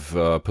 they've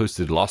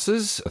posted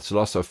losses. It's a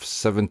loss of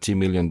 $70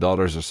 million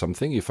or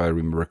something, if I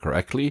remember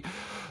correctly.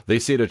 They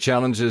say the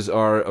challenges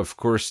are, of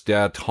course,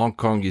 that Hong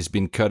Kong is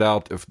being cut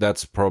out. If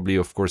that's probably,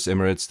 of course,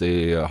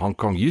 Emirates. Hong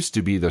Kong used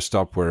to be the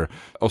stop where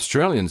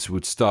Australians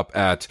would stop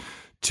at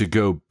to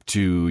go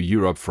to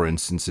Europe, for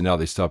instance, and now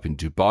they stop in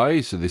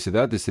Dubai. So they said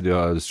that. They said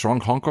the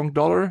strong Hong Kong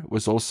dollar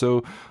was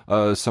also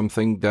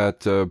something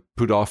that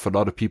put off a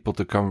lot of people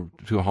to come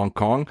to Hong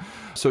Kong.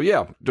 So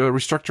yeah, the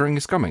restructuring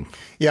is coming.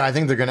 Yeah, I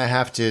think they're going to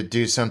have to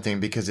do something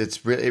because it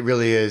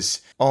really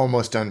is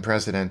almost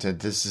unprecedented.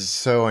 This is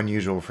so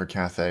unusual for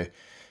Cathay.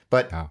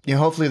 But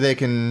hopefully they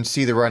can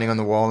see the writing on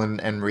the wall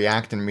and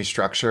react and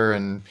restructure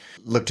and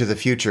look to the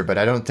future. But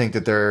I don't think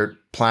that they're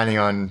planning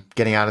on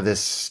getting out of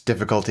this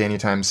difficulty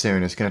anytime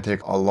soon. It's going to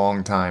take a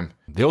long time.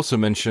 They also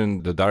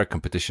mentioned the direct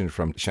competition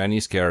from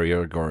Chinese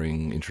carrier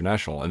going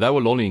international, and that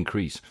will only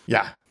increase.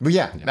 Yeah,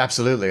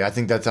 absolutely. I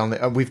think that's only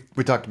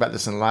we talked about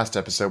this in the last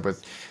episode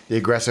with the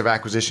aggressive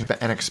acquisition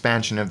and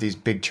expansion of these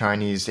big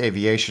Chinese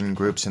aviation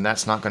groups, and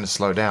that's not going to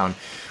slow down.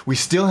 We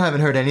still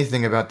haven't heard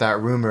anything about that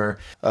rumor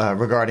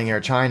regarding Air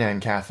China and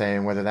Cathay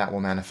and whether that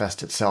will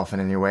manifest itself in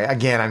any way.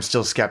 Again, I'm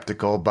still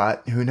skeptical,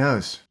 but who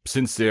knows?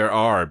 Since there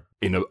are,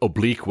 in an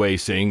oblique way,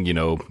 saying,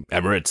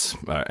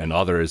 Emirates and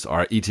others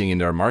are eating in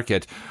their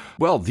market,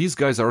 well, these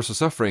guys are also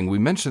suffering. We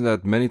mentioned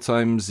that many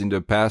times in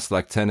the past,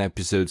 10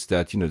 episodes,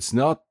 that, it's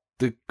not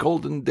the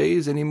golden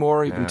days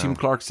anymore. Even Tim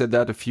Clark said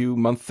that a few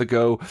months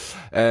ago.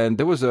 And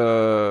there was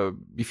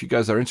if you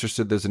guys are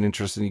interested, there's an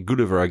interesting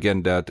Gulliver,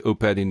 again, that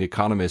op-ed in The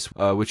Economist,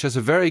 which has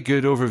a very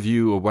good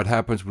overview of what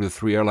happens with the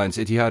three airlines.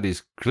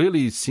 Etihad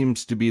clearly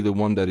seems to be the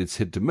one that it's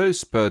hit the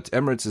most, but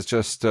Emirates has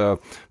just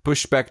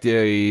pushed back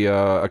the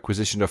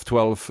acquisition of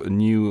 12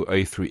 new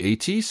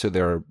A380. So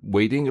they're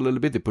waiting a little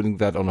bit. They're putting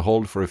that on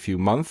hold for a few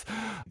months.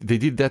 They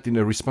did that in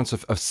a response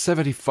of a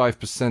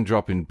 75%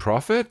 drop in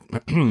profit.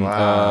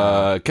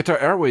 Wow. Qatar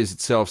Airways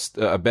itself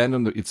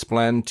abandoned its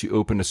plan to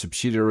open a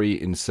subsidiary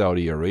in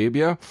Saudi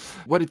Arabia.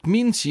 What it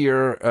means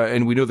here,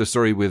 and we know the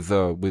story with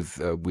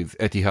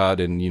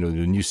Etihad and the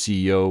new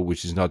CEO,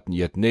 which is not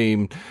yet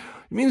named,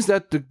 it means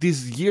that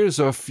these years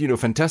of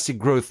fantastic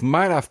growth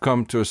might have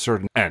come to a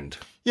certain end.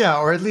 Yeah,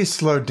 or at least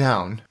slowed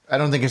down. I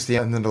don't think it's the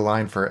end of the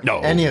line for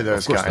any of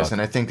those guys. Not.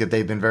 And I think that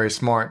they've been very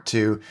smart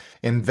to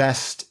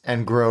invest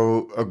and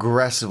grow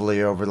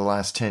aggressively over the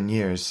last 10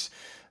 years.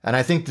 And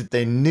I think that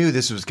they knew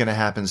this was going to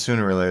happen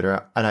sooner or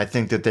later. And I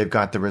think that they've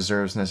got the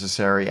reserves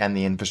necessary and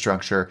the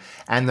infrastructure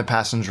and the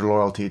passenger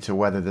loyalty to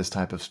weather this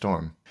type of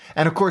storm.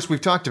 And of course, we've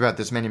talked about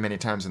this many, many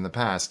times in the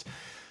past.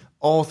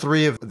 All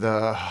three of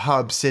the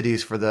hub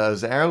cities for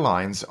those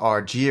airlines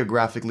are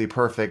geographically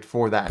perfect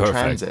for that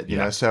transit, you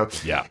know? So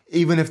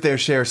even if their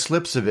share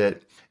slips a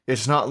bit,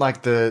 it's not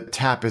like the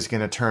tap is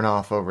going to turn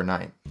off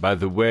overnight. By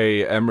the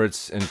way,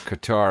 Emirates and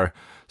Qatar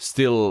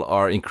still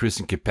are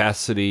increasing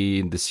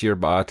capacity this year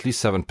by at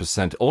least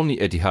 7%. Only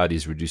Etihad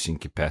is reducing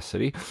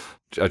capacity.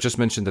 I just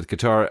mentioned that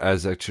Qatar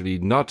has actually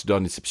not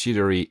done its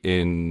subsidiary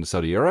in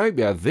Saudi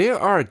Arabia. They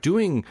are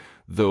doing,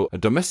 though, a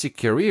domestic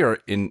carrier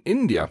in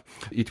India.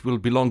 It will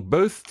belong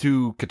both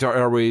to Qatar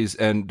Airways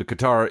and the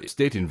Qatar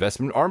State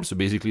Investment Arm, so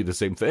basically the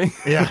same thing.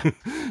 Yeah.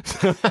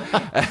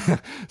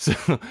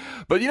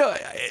 But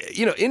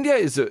India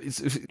is a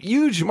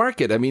huge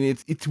market. I mean,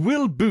 it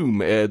will boom.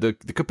 The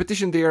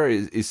competition there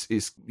is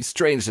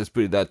strange. Let's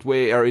put it that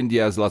way. Air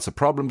India has lots of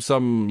problems.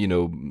 Some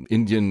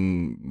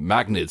Indian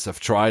magnates have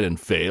tried and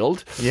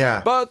failed.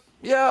 Yeah. But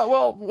yeah,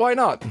 well, why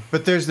not?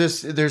 But there's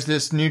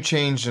this new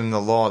change in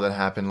the law that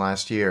happened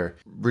last year,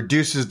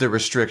 reduces the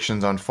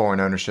restrictions on foreign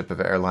ownership of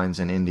airlines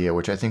in India,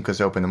 which I think has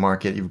opened the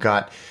market. You've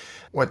got,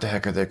 what the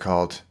heck are they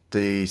called?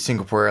 The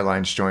Singapore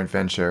Airlines joint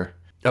venture.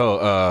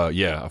 Oh,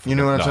 yeah. You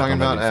know what I'm talking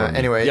about?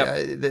 Anyway,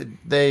 yep.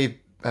 They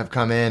have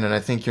come in, and I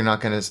think you're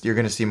going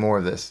to see more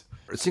of this.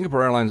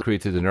 Singapore Airlines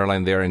created an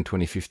airline there in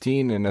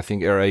 2015, and I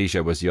think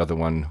AirAsia was the other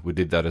one who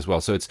did that as well.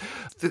 So it's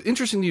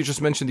interesting you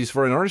just mentioned these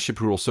foreign ownership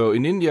rules. So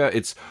in India,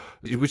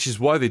 which is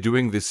why they're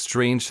doing this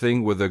strange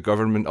thing with the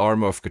government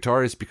arm of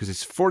Qatar, is because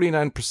it's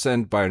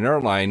 49% by an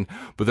airline,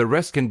 but the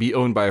rest can be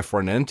owned by a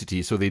foreign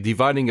entity. So they're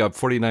dividing up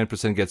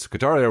 49% gets to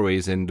Qatar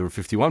Airways, and the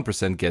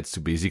 51% gets to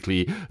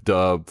basically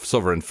the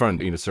sovereign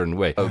fund in a certain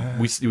way.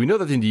 We know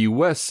that in the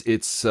US,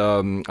 it's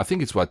I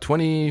think it's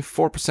 24%,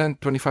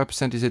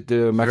 25% is it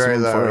the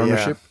maximum low, foreign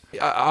ownership? Yeah.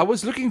 I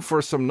was looking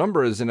for some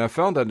numbers, and I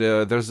found that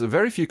there's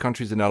very few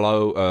countries that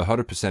allow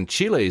 100%.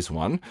 Chile is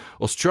one.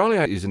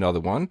 Australia is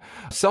another one.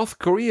 South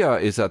Korea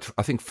is at,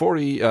 I think,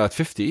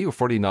 50 or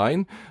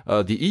 49.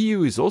 The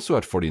EU is also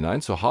at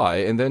 49, so high.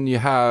 And then you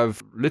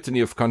have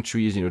litany of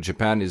countries.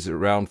 Japan is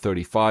around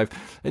 35.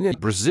 And then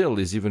Brazil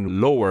is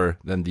even lower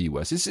than the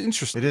US. It's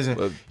interesting. It isn't.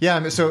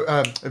 So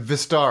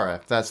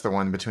Vistara, that's the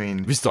one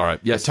between Vistara,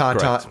 yes,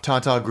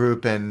 Tata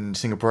Group and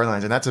Singapore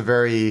Airlines. And that's a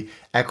very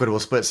equitable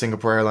split.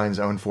 Singapore Airlines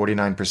own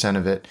 49%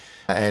 of it,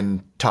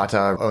 and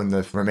Tata own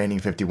the remaining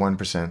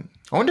 51%.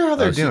 I wonder how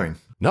they're doing.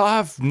 No,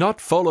 I've not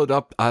followed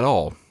up at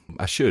all.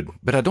 I should,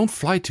 but I don't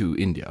fly to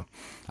India.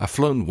 I've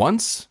flown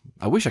once.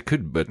 I wish I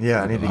could, but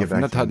I need to get back.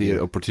 I've not had the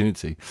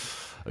opportunity.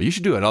 You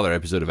should do another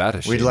episode of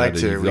Attaché. We'd like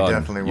to. We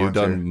definitely want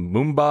to. You've done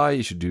Mumbai.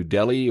 You should do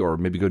Delhi, or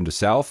maybe go to the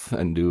south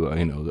and do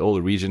all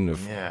the region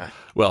of. Yeah.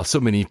 Well,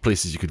 so many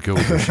places you could go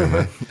with your show,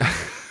 man.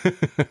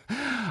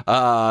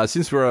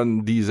 Since we're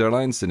on these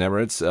airlines and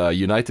Emirates,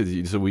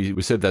 United, so we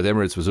said that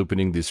Emirates was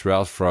opening this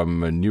route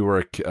from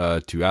Newark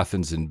to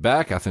Athens and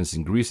back, Athens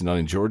in Greece and not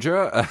in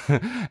Georgia.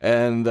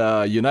 And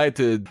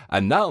United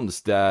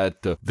announced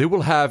that they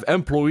will have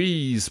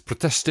employees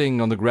protesting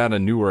on the ground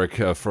in Newark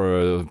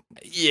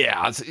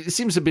it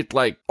seems a bit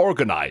like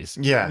organized.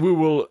 Yeah. We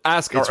will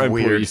ask our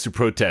employees weird to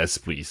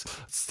protest, please.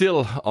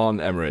 Still on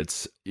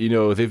Emirates.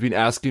 They've been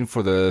asking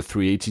for the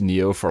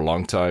 380neo for a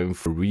long time,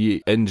 for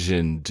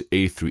re-engined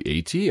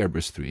A380,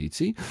 Airbus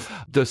 380.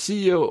 The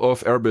CEO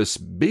of Airbus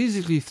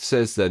basically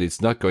says that it's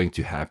not going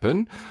to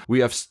happen. We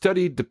have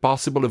studied the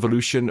possible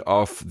evolution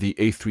of the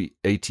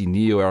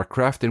A380neo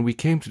aircraft, and we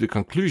came to the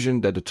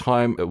conclusion that the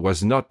time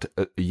was not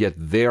yet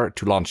there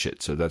to launch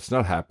it. So that's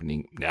not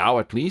happening now,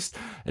 at least.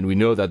 And we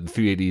know that the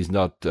 380 is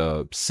not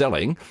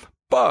selling,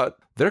 but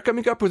they're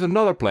coming up with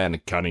another plan, a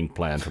cunning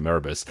plan from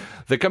Airbus.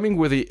 They're coming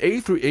with the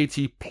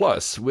A380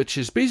 Plus, which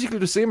is basically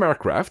the same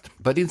aircraft,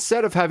 but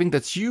instead of having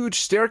that huge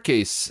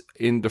staircase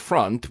in the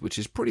front, which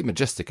is pretty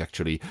majestic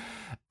actually,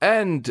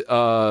 and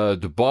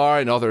the bar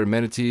and other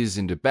amenities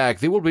in the back,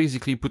 they will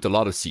basically put a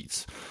lot of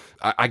seats.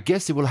 I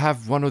guess they will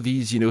have one of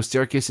these,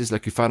 staircases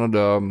like you find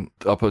on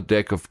the upper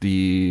deck of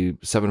the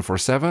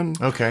 747.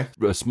 Okay.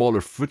 A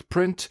smaller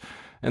footprint.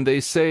 And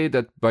they say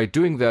that by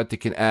doing that, they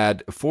can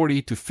add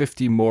 40 to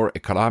 50 more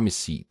economy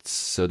seats.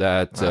 So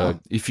that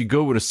if you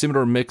go with a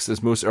similar mix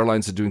as most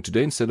airlines are doing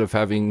today, instead of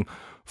having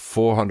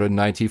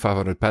 490,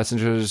 500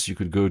 passengers, you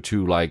could go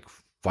to like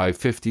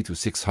 550 to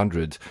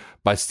 600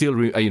 by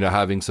still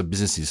having some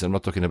businesses. I'm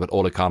not talking about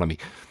all economy.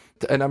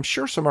 And I'm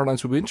sure some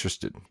airlines will be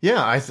interested.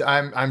 Yeah,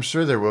 I'm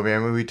sure there will be. I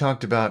mean, we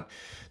talked about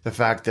the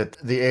fact that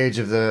the age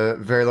of the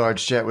very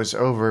large jet was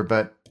over,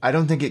 but I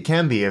don't think it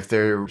can be if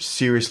they're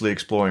seriously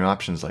exploring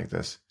options like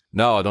this.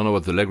 No, I don't know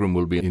what the legroom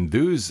will be in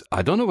DUS.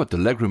 I don't know what the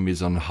legroom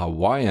is on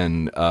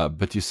Hawaiian,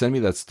 but you sent me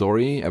that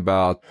story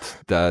about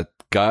that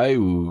guy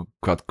who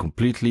got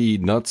completely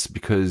nuts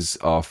because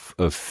of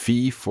a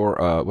fee for,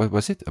 what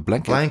was it? A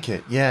blanket?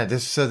 Blanket, yeah.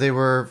 So they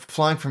were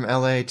flying from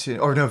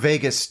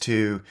Vegas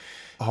to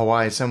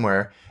Hawaii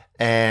somewhere.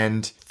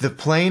 And the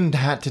plane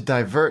had to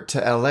divert to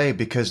LA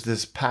because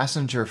this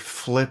passenger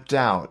flipped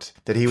out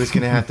that he was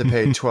going to have to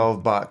pay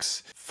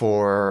 $12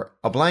 for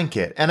a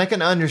blanket. And I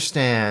can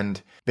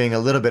understand being a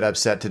little bit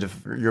upset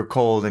you're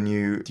cold and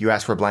you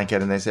ask for a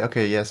blanket and they say,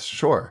 okay, yes,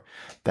 sure,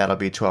 that'll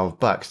be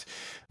 $12.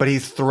 But he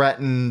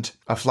threatened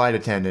a flight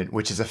attendant,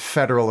 which is a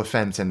federal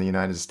offense in the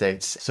United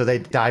States. So they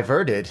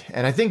diverted.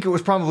 And I think it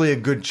was probably a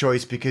good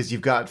choice because you've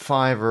got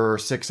 5 or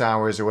 6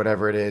 hours or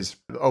whatever it is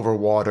over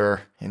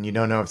water. and you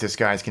don't know if this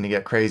guy's going to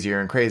get crazier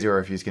and crazier or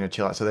if he's going to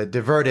chill out. So they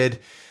diverted.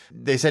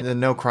 They said that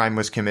no crime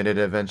was committed.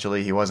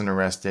 Eventually, he wasn't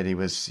arrested. He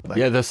was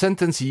Yeah, the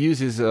sentence he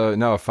uses,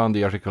 now I found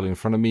the article in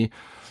front of me.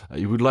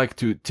 You would like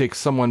to take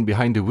someone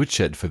behind the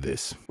woodshed for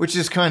this. which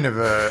is kind of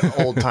a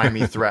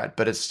old-timey threat,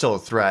 but it's still a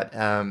threat.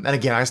 And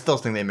again, I still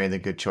think they made the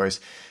good choice.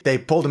 They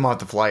pulled him off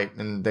the flight,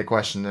 and they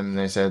questioned him, and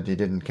they said he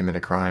didn't commit a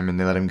crime, and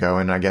they let him go.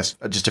 And I guess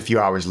just a few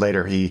hours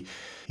later, he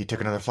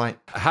took another flight.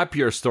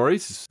 Happier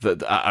stories.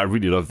 I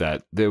really love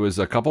that. There was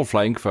a couple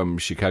flying from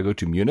Chicago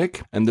to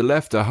Munich, and they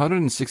left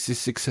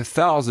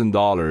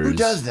 $166,000. Who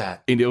does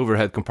that? In the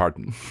overhead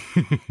compartment.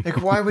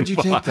 Like, why would you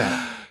take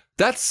that?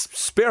 That's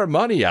spare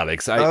money,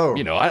 Alex. I don't.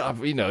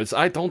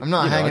 I'm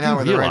not hanging out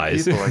with the right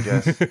realize. people, I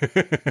guess.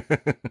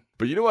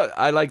 But you know what?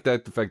 I like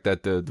the fact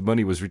that the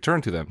money was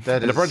returned to them.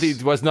 That and is apparently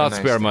it was not a nice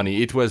spare thing.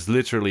 money. It was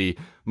literally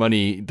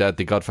money that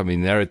they got from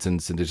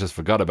inheritance and they just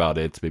forgot about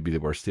it. Maybe they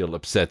were still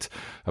upset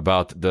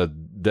about the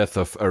death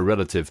of a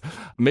relative.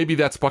 Maybe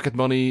that's pocket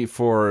money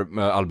for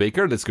Al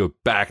Baker. Let's go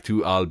back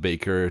to Al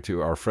Baker,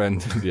 to our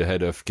friend, the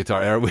head of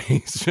Qatar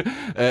Airways.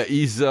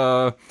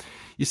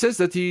 He says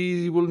that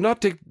he will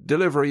not take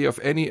delivery of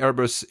any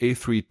Airbus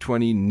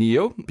A320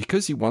 Neo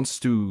because he wants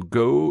to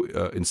go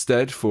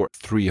instead for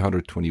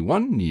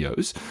 321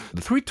 Neos. The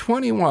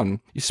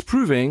 321 is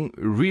proving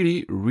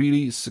really,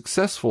 really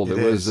successful.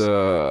 There was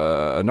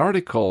an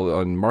article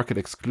on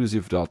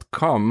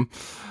marketexclusive.com.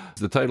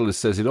 The title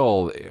says it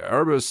all.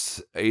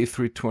 Airbus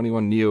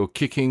A321 Neo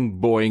kicking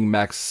Boeing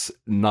MAX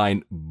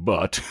 9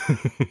 butt.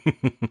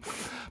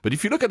 But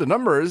if you look at the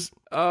numbers,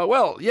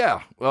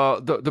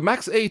 the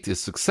MAX 8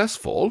 is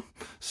successful,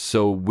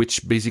 so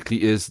which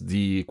basically is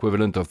the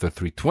equivalent of the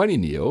 320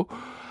 Neo.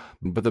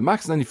 But the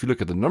MAX 9, if you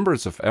look at the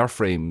numbers of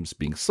airframes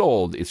being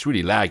sold, it's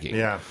really lagging.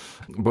 Yeah.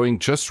 Boeing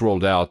just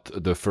rolled out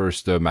the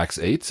first MAX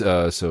 8,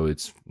 so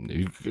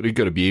you're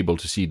going to be able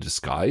to see the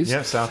skies.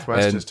 Yeah,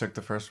 Southwest just took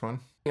the first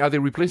one. Are they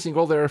replacing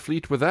all their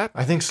fleet with that?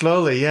 I think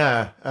slowly,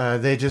 yeah. I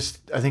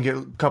think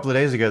a couple of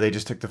days ago, they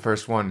just took the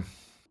first one.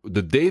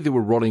 The day they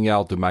were rolling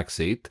out the MAX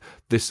 8,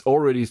 this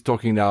already is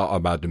talking now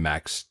about the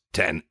MAX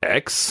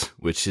 10X,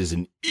 which is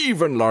an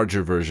even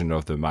larger version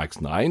of the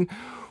MAX 9,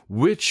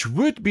 which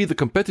would be the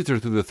competitor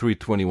to the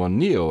 321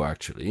 Neo,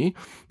 actually.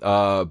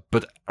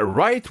 But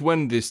right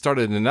when they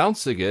started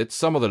announcing it,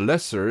 some of the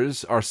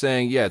lessors are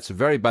saying, yeah, it's a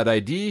very bad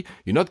idea.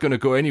 You're not going to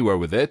go anywhere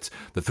with it.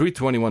 The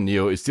 321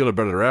 Neo is still a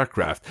better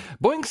aircraft.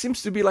 Boeing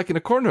seems to be like in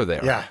a corner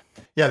there.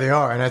 Yeah, they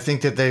are. And I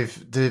think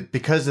that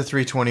because the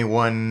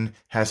 321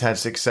 has had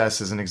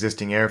success as an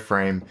existing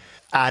airframe,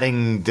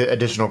 adding the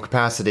additional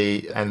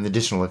capacity and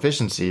additional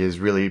efficiency is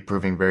really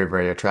proving very,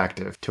 very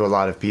attractive to a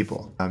lot of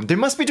people. They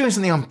must be doing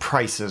something on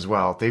price as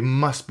well. They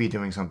must be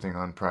doing something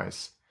on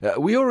price.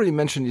 We already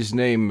mentioned his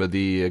name,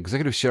 the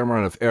executive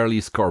chairman of Air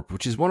Lease Corp,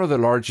 which is one of the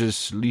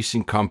largest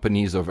leasing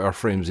companies of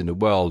airframes in the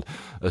world.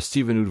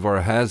 Stephen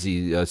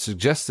Udvar-Hazy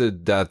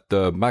suggested that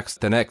the MAX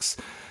 10X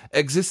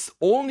exists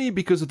only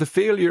because of the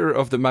failure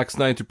of the MAX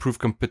 9 to prove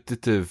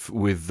competitive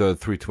with the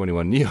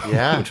 321 Neo.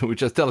 Yeah. Which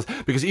just tells us,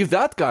 because if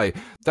that guy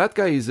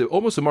is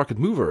almost a market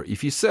mover.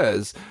 If he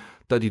says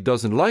that he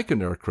doesn't like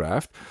an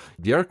aircraft,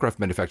 the aircraft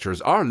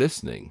manufacturers are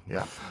listening.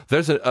 Yeah.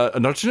 There's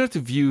an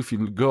alternative view if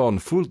you go on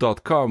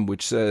fool.com,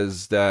 which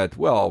says that,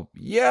 well,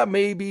 yeah,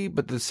 maybe,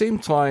 but at the same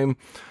time,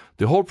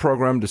 the whole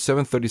program, the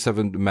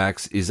 737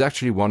 MAX, is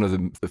actually one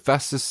of the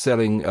fastest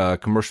selling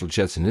commercial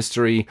jets in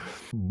history.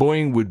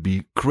 Boeing would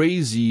be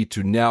crazy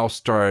to now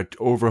start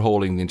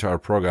overhauling the entire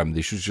program.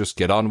 They should just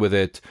get on with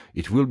it.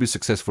 It will be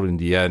successful in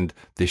the end.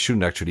 They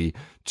shouldn't actually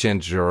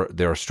change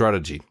their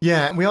strategy.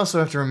 Yeah, and we also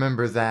have to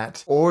remember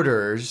that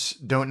orders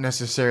don't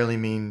necessarily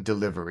mean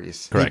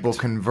deliveries. Correct. People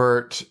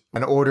convert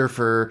an order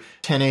for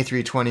 10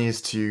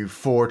 A320s to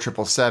 4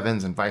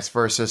 777s and vice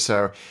versa.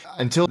 So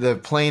until the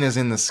plane is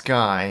in the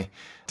sky,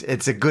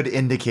 it's a good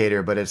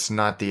indicator, but it's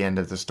not the end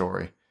of the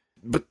story.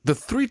 But the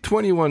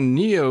 321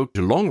 Neo,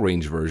 the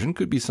long-range version,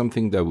 could be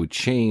something that would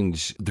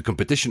change the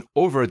competition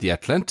over the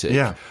Atlantic.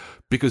 Yeah.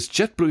 Because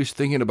JetBlue is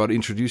thinking about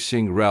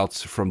introducing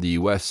routes from the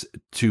US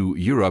to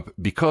Europe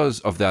because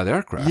of that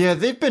aircraft. Yeah,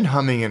 they've been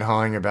humming and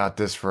hawing about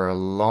this for a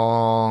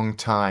long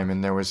time,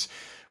 and there was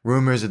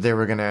rumors that they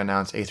were going to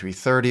announce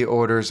A330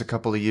 orders a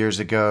couple of years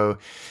ago.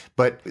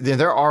 But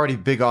they're already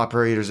big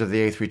operators of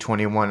the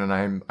A321,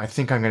 and I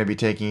think I'm going to be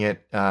taking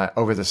it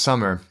over the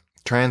summer,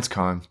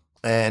 Transcon.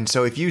 And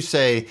so if you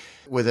say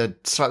with a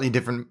slightly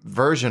different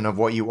version of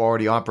what you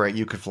already operate,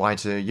 you could fly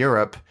to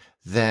Europe,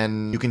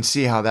 then you can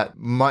see how that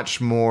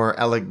much more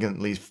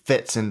elegantly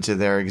fits into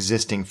their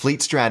existing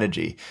fleet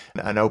strategy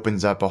and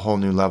opens up a whole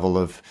new level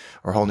of,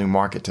 or whole new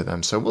market to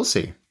them. So we'll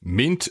see.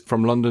 Mint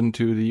from London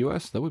to the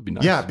US, that would be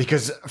nice. Yeah,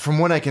 because from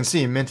what I can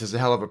see, Mint is a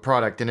hell of a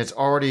product, and it's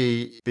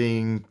already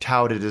being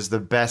touted as the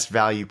best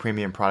value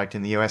premium product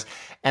in the US.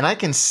 And I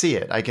can see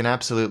it. I can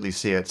absolutely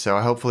see it. So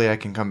hopefully I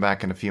can come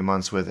back in a few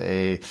months with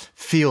a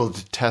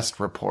field test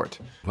report.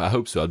 Well, I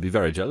hope so. I'd be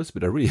very jealous,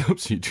 but I really hope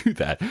so you do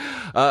that.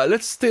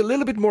 Let's stay a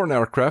little bit more on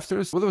aircraft. There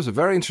was a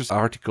very interesting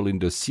article in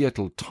the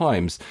Seattle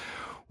Times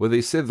where they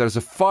said there's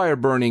a fire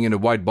burning in the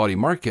wide-body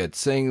market,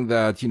 saying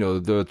that,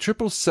 the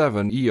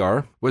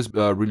 777ER was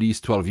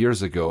released 12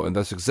 years ago, and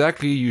that's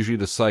exactly usually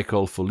the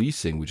cycle for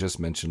leasing. We just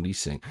mentioned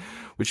leasing,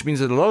 which means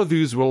that a lot of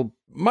these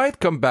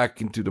might come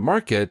back into the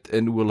market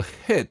and will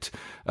hit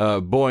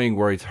Boeing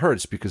where it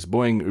hurts, because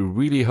Boeing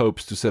really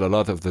hopes to sell a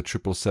lot of the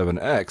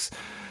 777X.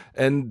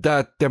 And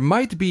that there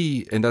might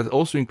be, and that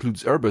also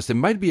includes Airbus, there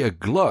might be a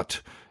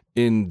glut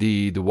in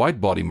the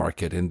wide-body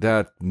market, and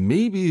that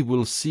maybe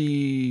we'll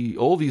see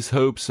all these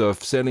hopes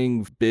of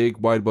selling big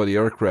wide-body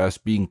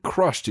aircraft being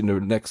crushed in the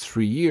next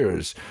 3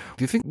 years.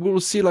 Do you think we'll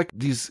see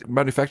these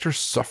manufacturers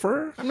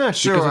suffer? I'm not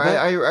sure.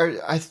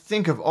 I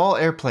think of all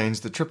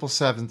airplanes, the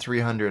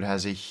 777-300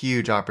 has a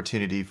huge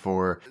opportunity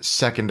for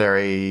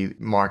secondary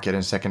market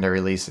and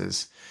secondary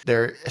leases.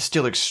 They're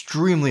still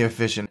extremely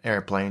efficient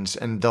airplanes,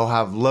 and they'll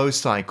have low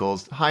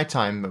cycles, high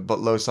time, but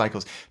low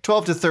cycles.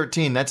 12 to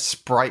 13, that's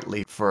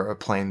sprightly for a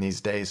plane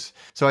these days.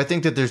 So I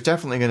think that there's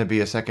definitely going to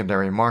be a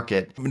secondary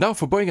market. Now,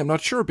 for Boeing, I'm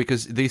not sure,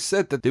 because they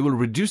said that they will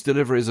reduce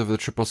deliveries of the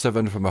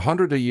 777 from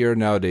 100 a year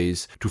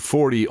nowadays to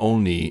 40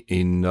 only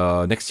in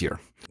next year.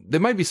 They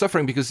might be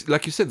suffering because,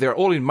 like you said, they're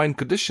all in mine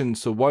condition.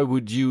 So why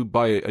would you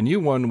buy a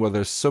new one where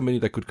there's so many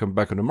that could come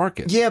back on the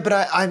market? Yeah, but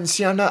I'm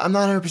not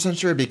 100%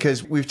 sure,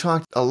 because we've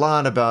talked a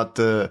lot about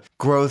the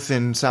growth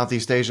in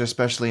Southeast Asia,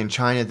 especially in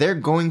China. They're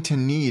going to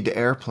need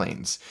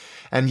airplanes.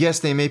 And yes,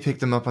 they may pick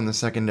them up on the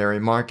secondary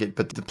market,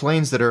 but the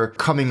planes that are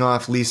coming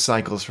off lease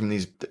cycles from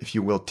these, if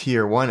you will,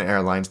 tier 1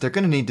 airlines, they're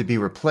going to need to be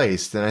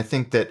replaced. And I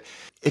think that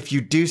if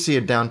you do see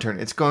a downturn,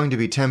 it's going to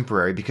be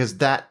temporary, because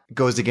that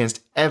goes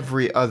against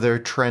every other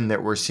trend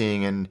that we're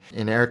seeing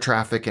in air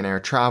traffic and air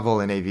travel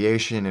and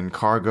aviation and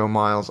cargo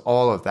miles,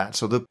 all of that.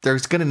 So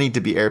there's going to need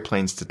to be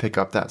airplanes to pick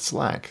up that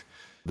slack.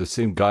 The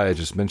same guy I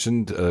just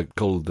mentioned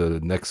called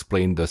the next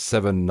plane the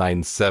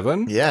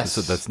 797. Yes.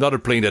 So that's not a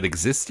plane that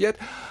exists yet.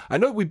 I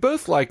know we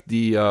both like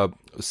the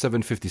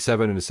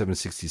 757 and the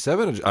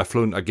 767. I've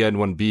flown, again,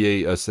 one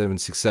BA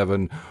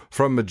 767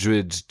 from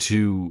Madrid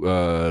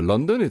to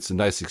London. It's a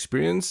nice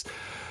experience.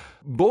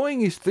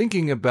 Boeing is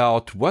thinking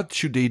about what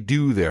should they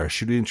do there.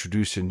 Should they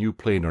introduce a new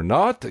plane or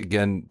not?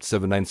 Again,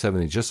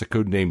 797 is just a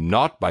code name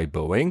not by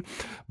Boeing.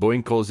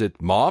 Boeing calls it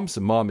Mom.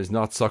 So Mom is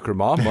not soccer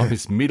mom. Mom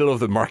is middle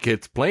of the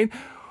market plane.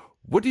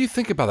 What do you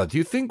think about that? Do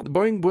you think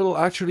Boeing will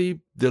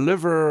actually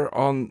deliver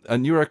on a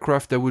new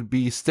aircraft that would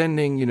be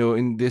standing,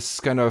 in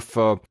this kind of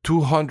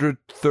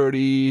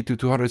 230 to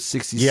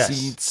 260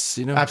 seats?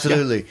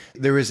 Absolutely. Yeah.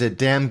 There is a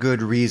damn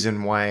good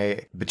reason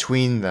why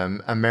between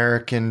them,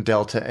 American,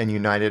 Delta, and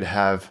United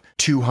have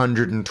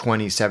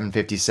 220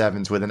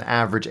 757s with an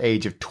average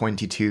age of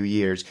 22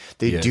 years.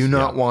 They do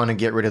not want to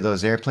get rid of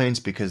those airplanes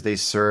because they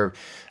serve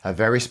a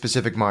very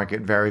specific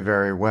market very,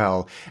 very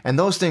well. And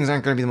those things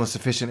aren't going to be the most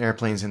efficient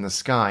airplanes in the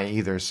sky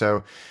either.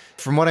 So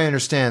from what I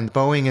understand,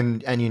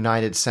 Boeing and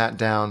United sat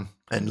down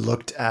and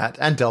looked at,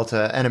 and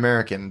Delta and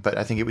American, but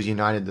I think it was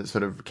United that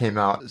sort of came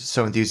out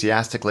so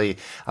enthusiastically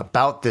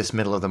about this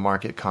middle of the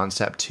market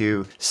concept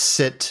to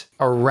sit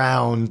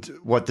around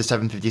what the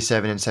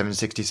 757 and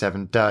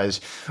 767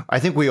 does. I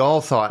think we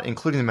all thought,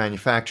 including the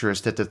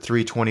manufacturers, that the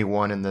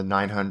 321 and the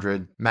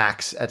 900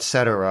 MAX,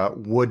 etc.,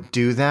 would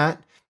do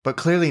that. But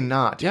clearly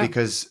not,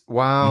 because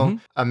while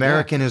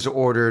American has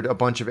ordered a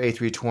bunch of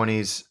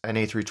A320s and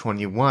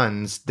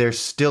A321s, they're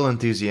still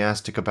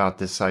enthusiastic about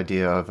this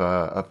idea of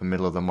a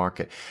middle of the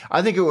market.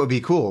 I think it would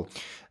be cool.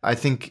 I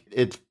think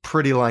it's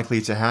pretty likely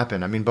to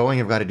happen. I mean, Boeing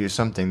have got to do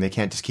something. They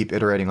can't just keep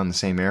iterating on the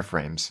same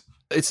airframes.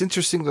 It's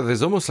interesting that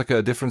there's almost like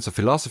a difference of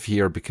philosophy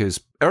here,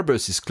 because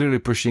Airbus is clearly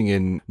pushing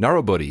in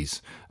narrow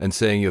bodies and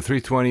saying your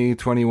 320,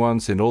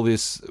 21s and all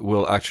this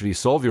will actually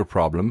solve your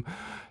problem.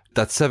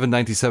 That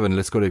 797,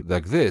 let's go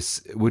like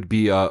this, would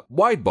be a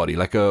wide body,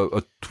 like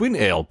a twin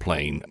aisle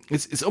plane.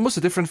 It's almost a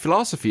different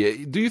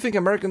philosophy. Do you think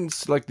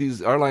Americans, like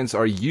these airlines,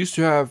 are used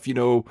to have,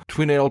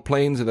 twin aisle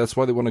planes, and that's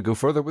why they want to go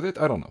further with it?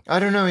 I don't know.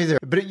 I don't know either.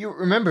 But you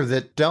remember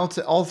that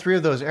Delta, all three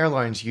of those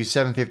airlines use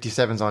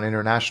 757s on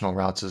international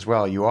routes as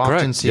well. You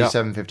often see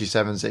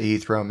 757s at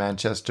Heathrow,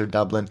 Manchester,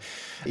 Dublin,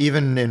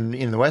 even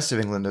in the west of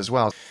England as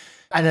well.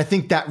 And I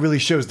think that really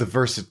shows the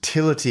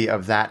versatility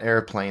of that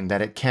airplane,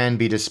 that it can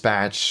be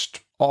dispatched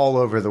all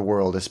over the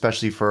world,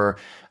 especially for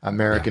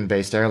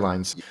American-based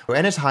airlines.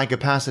 And it's high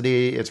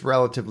capacity, it's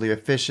relatively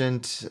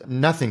efficient,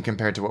 nothing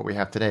compared to what we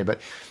have today.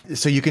 But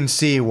so you can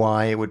see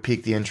why it would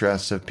pique the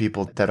interest of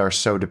people that are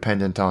so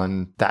dependent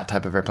on that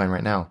type of airplane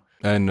right now.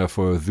 And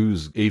for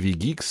those AV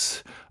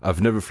geeks,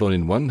 I've never flown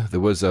in one. There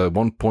was at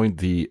one point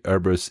the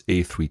Airbus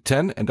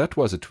A310, and that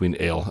was a twin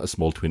aisle, a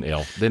small twin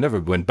aisle. They never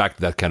went back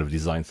to that kind of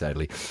design,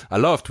 sadly. I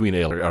love twin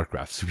aisle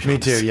aircrafts. Me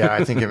too, yeah.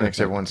 I think it makes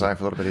everyone's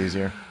life a little bit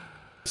easier.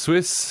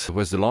 Swiss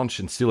was the launch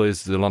and still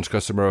is the launch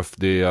customer of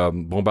the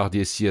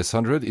Bombardier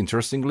CS100.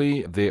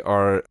 Interestingly, they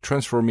are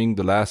transforming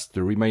the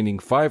remaining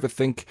 5, I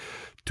think,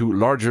 to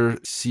larger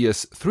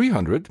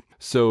CS300.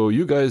 So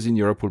you guys in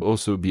Europe will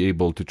also be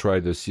able to try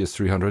the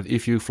CS300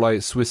 if you fly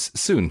Swiss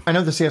soon. I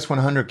know the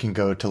CS100 can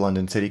go to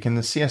London City. Can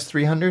the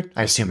CS300?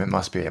 I assume it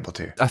must be able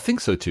to. I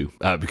think so too,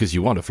 because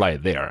you want to fly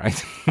it there,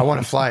 right? I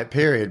want to fly it,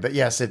 period. But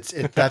yes,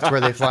 that's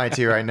where they fly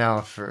to right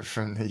now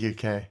from the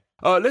UK.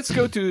 Let's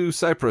go to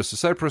Cyprus.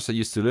 Cyprus, I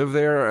used to live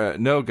there.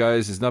 No,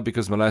 guys, it's not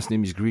because my last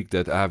name is Greek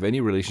that I have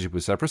any relationship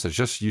with Cyprus. I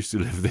just used to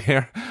live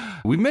there.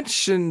 We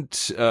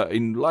mentioned a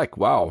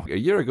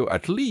year ago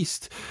at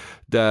least,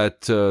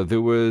 that there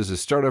was a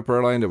startup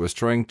airline that was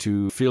trying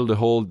to fill the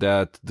hole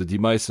that the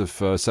demise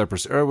of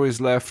Cyprus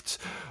Airways left.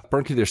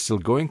 Apparently, they're still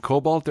going.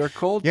 Cobalt, they're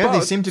called. Yeah, they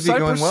seem to be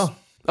going well.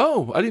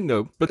 Oh, I didn't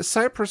know. But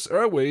Cyprus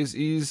Airways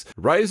is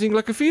rising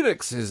like a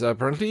phoenix, is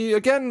apparently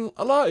again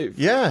alive.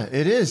 Yeah,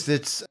 it is.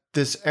 It's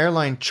this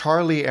airline,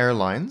 Charlie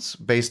Airlines,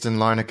 based in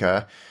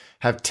Larnaca,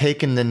 have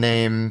taken the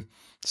name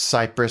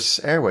Cyprus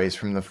Airways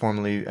from the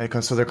formerly,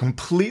 so they're a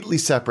completely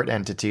separate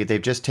entity.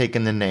 They've just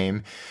taken the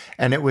name,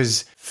 and it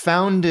was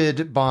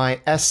founded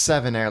by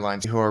S7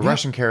 Airlines, who are a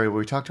Russian carrier.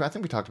 I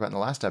think we talked about in the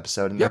last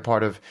episode, and they're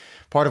part of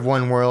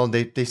One World.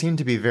 They seem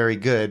to be very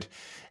good.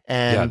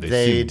 And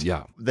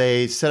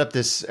they set up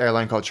this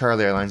airline called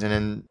Charlie Airlines. And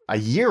then a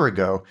year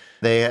ago,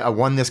 they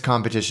won this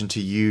competition to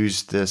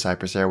use the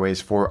Cyprus Airways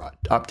for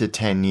up to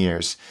 10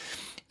 years.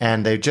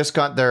 And they just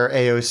got their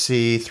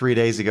AOC 3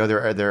 days ago,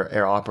 their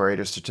air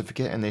operator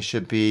certificate, and they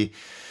should be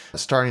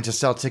starting to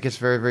sell tickets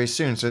very, very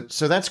soon.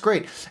 So that's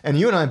great. And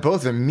you and I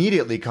both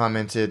immediately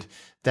commented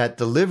that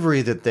the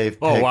livery that they've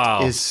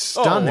picked is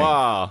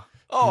stunning.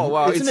 Oh,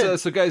 wow. Isn't it?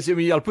 So, guys,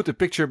 I'll put a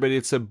picture, but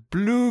it's a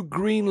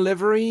blue-green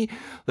livery.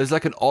 There's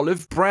like an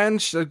olive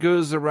branch that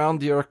goes around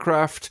the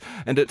aircraft.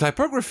 And the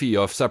typography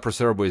of Cyprus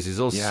Airways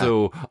is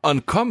also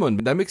uncommon.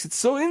 That makes it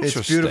so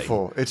interesting.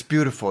 It's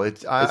beautiful.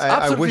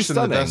 I wish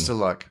them the best of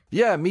luck.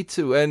 Yeah, me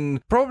too. And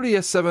probably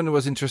S7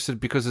 was interested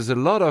because there's a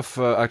lot of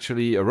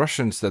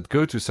Russians that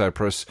go to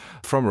Cyprus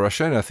from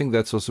Russia. And I think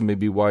that's also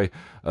maybe why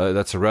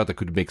that's a route that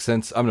could make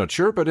sense. I'm not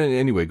sure. But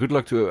anyway, good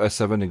luck to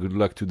S7 and good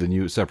luck to the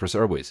new Cyprus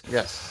Airways.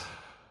 Yes.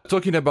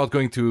 Talking about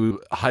going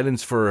to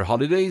Highlands for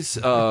holidays,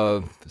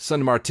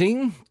 San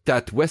Martin,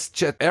 that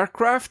WestJet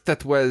aircraft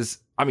that was,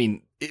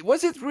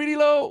 was it really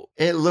low?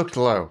 It looked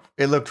low.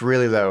 It looked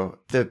really low.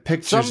 The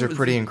pictures are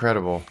pretty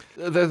incredible.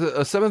 There's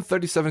a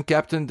 737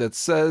 captain that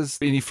says,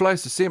 and he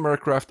flies the same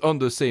aircraft on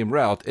the same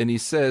route, and he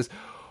says,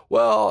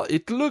 well,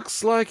 it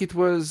looks like it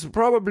was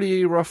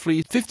probably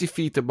roughly 50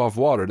 feet above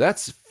water.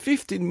 That's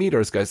 15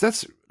 meters, guys.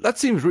 That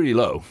seems really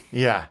low.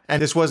 Yeah.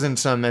 And this wasn't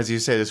someone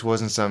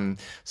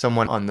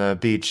on the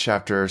beach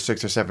after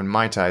 6 or 7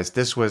 Mai Tais.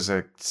 This was he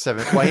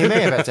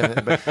may have had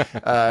 7, but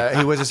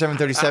he was a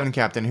 737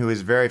 captain who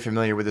is very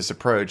familiar with this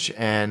approach.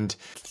 And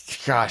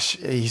gosh,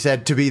 he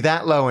said to be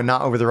that low and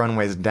not over the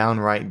runway is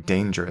downright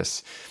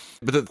dangerous.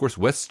 But of course,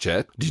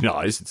 WestJet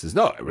denies and says,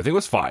 no, everything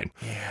was fine.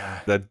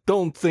 Yeah. I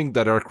don't think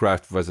that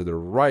aircraft was at the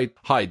right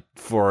height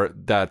for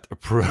that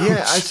approach.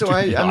 Yeah,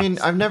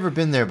 I've never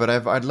been there, but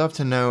I'd love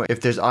to know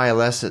if there's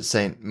ILS at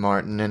St.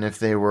 Martin and if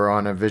they were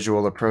on a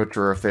visual approach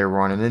or if they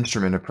were on an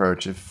instrument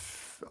approach.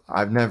 If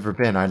I've never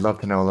been, I'd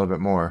love to know a little bit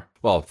more.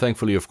 Well,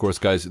 thankfully, of course,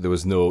 guys, there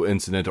was no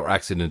incident or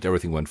accident.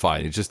 Everything went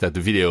fine. It's just that the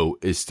video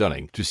is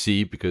stunning to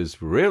see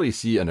because we rarely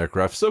see an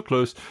aircraft so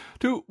close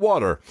to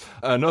water.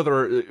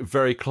 Another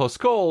very close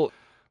call.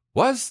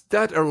 Was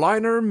that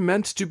airliner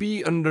meant to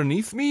be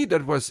underneath me?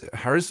 That was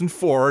Harrison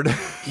Ford.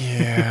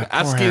 Yeah,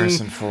 asking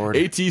Harrison Ford.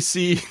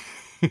 ATC.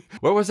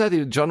 Where was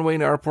that? John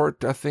Wayne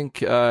Airport, I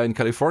think, in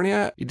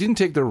California. He didn't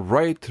take the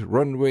right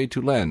runway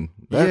to land.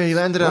 He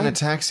landed on a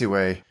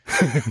taxiway.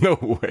 No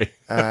way.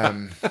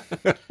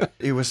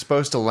 He was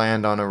supposed to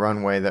land on a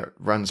runway that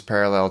runs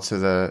parallel to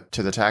the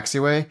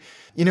taxiway.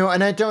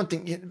 And I don't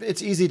think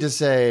it's easy to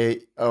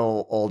say,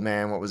 "Oh, old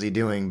man, what was he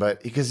doing?"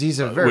 But because he's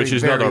a very,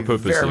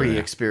 very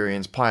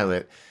experienced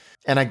pilot,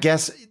 and I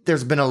guess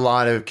there's been a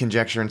lot of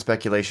conjecture and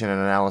speculation and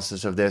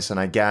analysis of this, and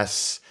I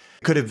guess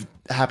it could have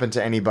happened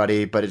to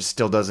anybody, but it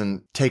still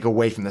doesn't take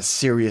away from the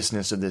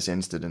seriousness of this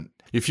incident.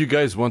 If you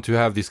guys want to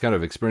have these kind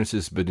of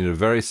experiences, but in a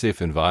very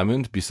safe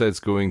environment,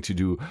 besides going to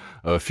do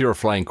fear of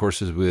flying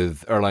courses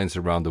with airlines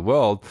around the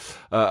world,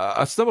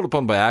 I stumbled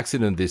upon by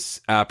accident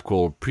this app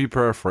called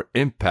Prepare for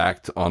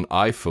Impact on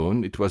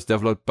iPhone. It was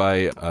developed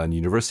by a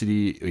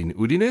university in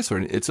Udine, or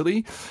in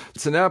Italy.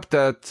 It's an app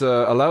that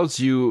allows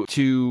you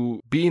to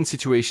be in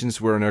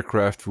situations where an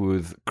aircraft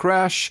would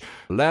crash,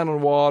 land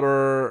on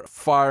water,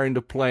 fire in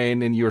the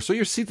plane, and you're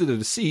seated at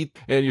the seat,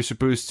 and you're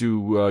supposed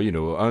to,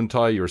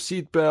 untie your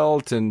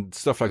seatbelt and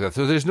stuff like that.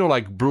 So there's no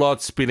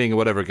blood spilling or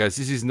whatever, guys.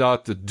 This is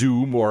not a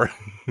Doom or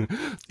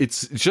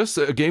it's just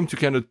a game to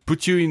kind of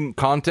put you in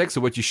context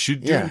of what you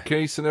should do in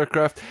case an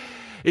aircraft.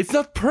 It's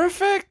not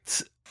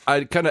perfect.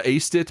 I kind of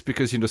aced it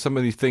because, some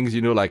of these things,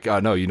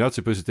 no, you're not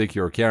supposed to take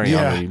your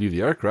carry-on when you leave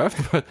the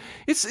aircraft. But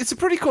it's a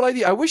pretty cool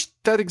idea. I wish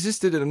that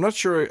existed, and I'm not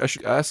sure I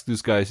should ask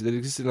these guys that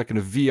existed in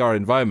a VR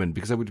environment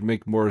because that would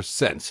make more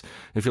sense.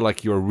 I feel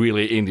like you're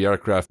really in the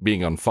aircraft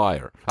being on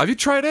fire. Have you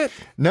tried it?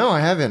 No,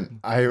 I haven't.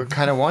 I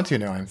kind of want to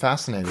now. I'm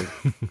fascinated.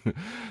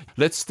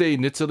 Let's stay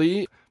in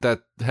Italy.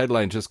 That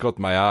headline just caught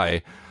my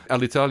eye.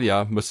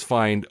 Alitalia must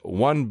find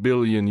 1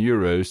 billion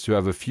euros to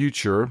have a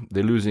future.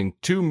 They're losing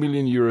 2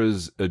 million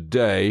euros a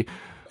day.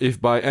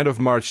 If by end of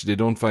March they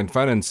don't find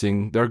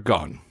financing, they're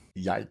gone.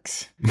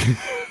 Yikes.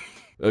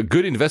 A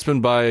good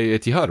investment by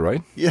Etihad,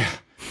 right? Yeah.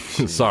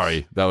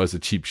 Sorry, that was a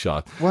cheap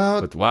shot.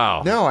 Well, but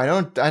wow. No, I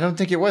don't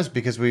think it was,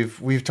 because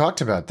we've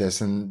talked about this,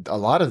 and a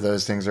lot of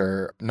those things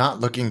are not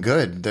looking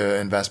good, the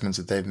investments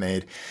that they've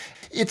made.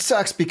 It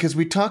sucks because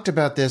we talked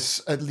about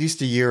this at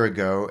least a year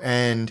ago,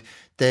 and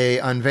they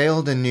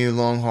unveiled a new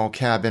long-haul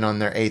cabin on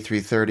their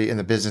A380 in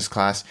the business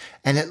class,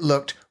 and it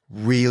looked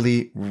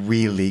really,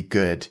 really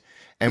good.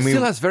 And it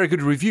still has very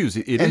good reviews.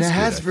 It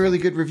has really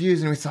good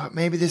reviews, and we thought,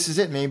 maybe this is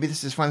it. Maybe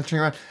this is finally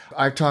turning around.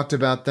 I've talked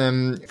about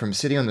them from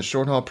City on the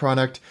short-haul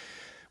product,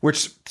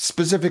 which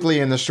specifically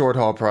in the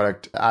short-haul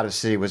product out of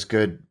City was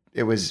good.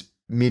 It was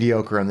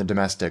mediocre on the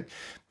domestic.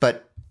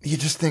 But you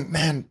just think,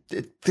 man,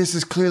 this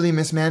is clearly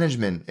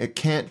mismanagement. It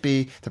can't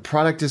be. The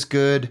product is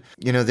good.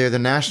 They're the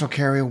national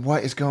carrier.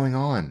 What is going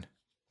on?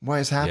 What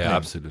is happening? Yeah,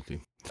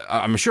 absolutely.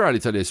 I'm sure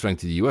Alitalia is flying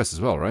to the US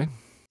as well, right?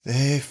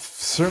 They've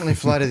certainly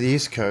fly to the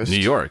East Coast. New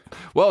York.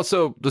 Well,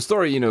 so the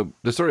story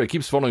that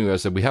keeps following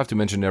us, that we have to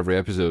mention every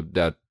episode,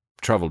 that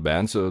travel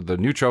ban. So the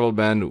new travel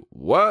ban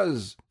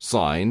was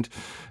signed,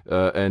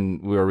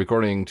 and we are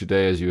recording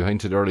today, as you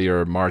hinted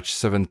earlier, March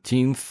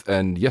 17th,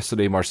 and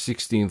yesterday, March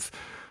 16th,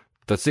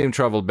 that same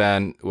travel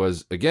ban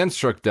was again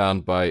struck down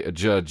by a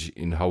judge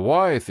in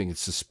Hawaii. I think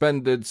it's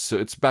suspended, so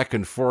it's back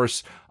and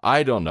forth.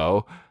 I don't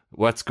know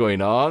what's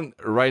going on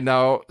right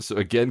now. So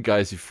again,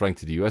 guys, if you're flying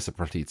to the US,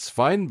 apparently it's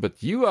fine.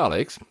 But you,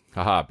 Alex,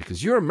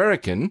 because you're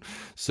American,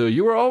 so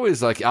you were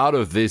always like out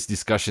of this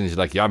discussion. You're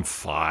like, yeah, I'm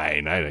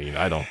fine.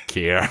 I don't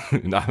care.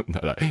 No.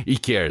 He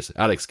cares.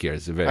 Alex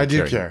cares. A very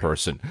caring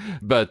person.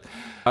 But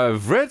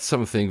I've read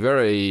something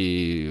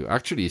very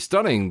actually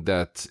stunning,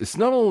 that it's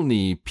not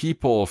only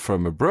people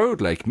from abroad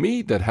like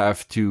me that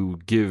have to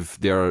give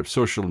their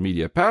social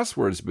media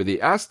passwords, but they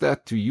ask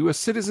that to US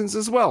citizens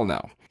as well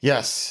now.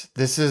 Yes,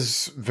 this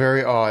is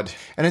very odd.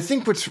 And I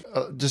think what's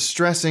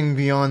distressing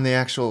beyond the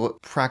actual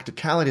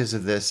practicalities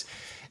of this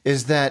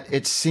is that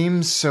it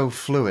seems so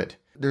fluid.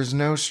 There's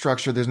no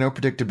structure, there's no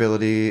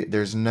predictability,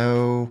 there's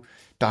no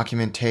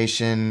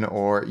documentation,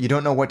 or you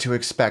don't know what to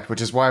expect,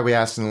 which is why we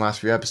asked in the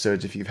last few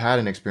episodes if you've had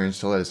an experience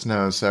to let us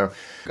know. So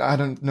I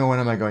don't know, when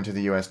am I going to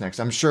the US next?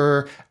 I'm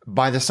sure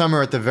by the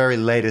summer at the very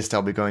latest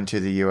I'll be going to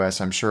the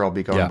US. I'm sure I'll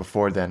be going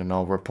before then, and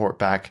I'll report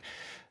back.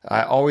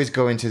 I always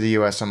go into the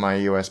U.S. on my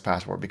U.S.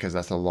 passport because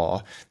that's the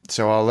law.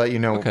 So I'll let you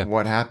know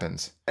what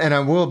happens. And I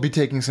will be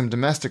taking some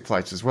domestic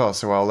flights as well.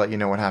 So I'll let you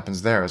know what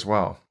happens there as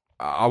well.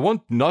 I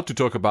want not to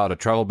talk about a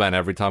travel ban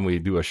every time we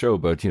do a show,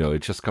 but,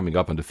 it's just coming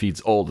up on the feeds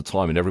all the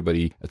time and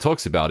everybody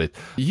talks about it.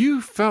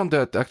 You found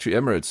that actually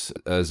Emirates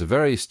has a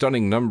very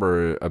stunning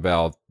number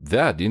about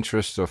that. The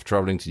interest of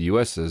traveling to the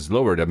U.S. has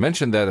lowered. I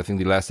mentioned that, I think,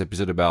 the last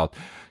episode about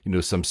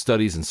some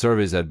studies and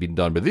surveys that had been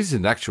done, but this is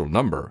an actual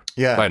number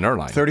by an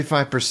airline.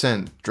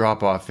 35%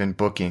 drop off in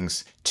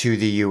bookings to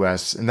the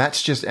US, and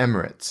that's just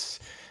Emirates.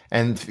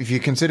 And if you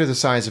consider the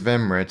size of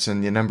Emirates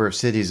and the number of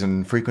cities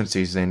and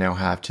frequencies they now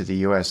have to the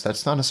US,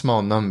 that's not a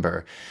small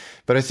number.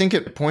 But I think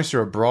it points to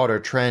a broader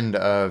trend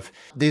of,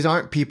 these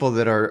aren't people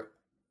that are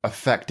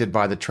affected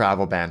by the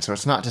travel ban. So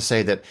it's not to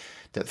say that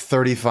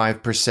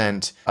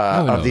 35%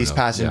 of these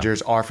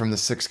passengers are from the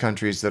 6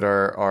 countries that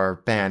are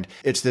banned.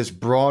 It's this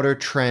broader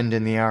trend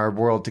in the Arab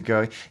world to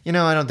go, I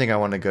don't think I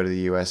want to go to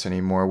the US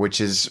anymore, which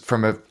is,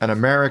 from an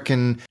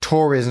American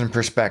tourism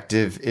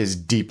perspective, is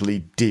deeply,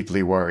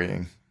 deeply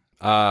worrying.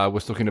 I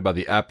was talking about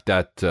the app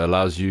that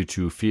allows you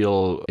to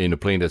feel in a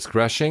plane that's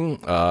crashing.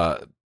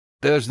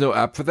 There's no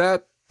app for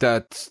that.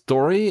 That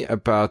story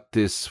about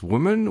this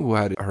woman who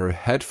had her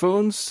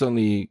headphones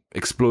suddenly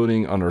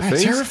exploding on her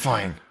face.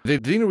 Terrifying. They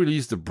didn't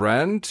release the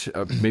brand,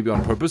 maybe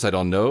on purpose, I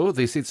don't know.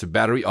 They say it's a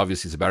battery.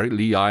 Obviously, it's a battery.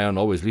 Li-ion,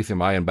 always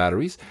lithium-ion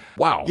batteries.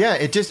 Wow. Yeah,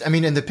 and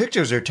the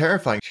pictures are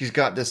terrifying. She's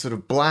got this sort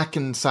of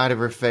blackened side of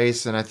her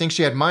face, and I think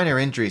she had minor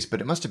injuries,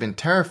 but it must have been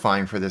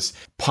terrifying for this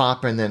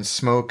pop and then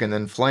smoke and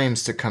then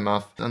flames to come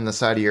off on the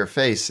side of your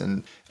face.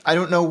 And I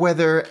don't know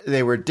whether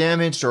they were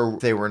damaged or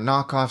they were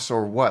knockoffs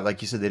or what.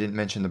 Like you said, they didn't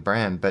mention the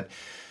brand, but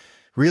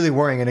really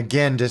worrying. And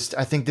again,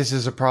 I think this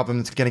is a problem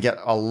that's going to get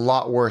a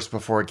lot worse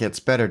before it gets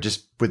better,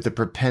 just with the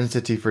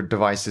propensity for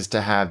devices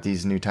to have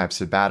these new types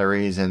of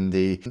batteries and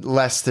the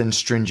less than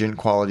stringent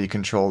quality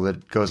control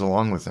that goes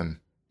along with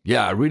them.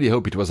 Yeah, I really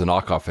hope it was a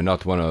knockoff and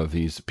not one of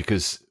these,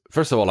 because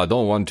first of all, I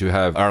don't want to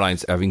have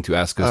airlines having to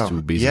ask us to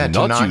basically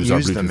not use our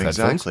Bluetooth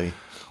headphones.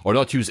 Or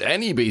not use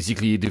any,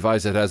 basically,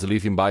 device that has a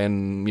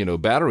lithium-ion,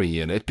 battery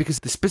in it, because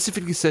they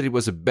specifically said it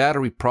was a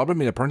battery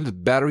problem, and apparently the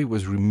battery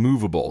was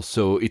removable.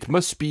 So it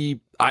must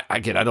be I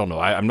don't know.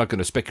 I'm not going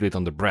to speculate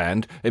on the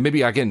brand. And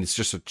maybe, again, it's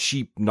just a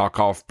cheap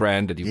knockoff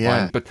brand that you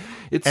find. But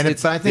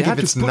but I think if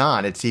it's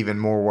not, it's even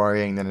more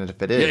worrying than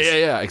if it is.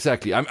 Yeah,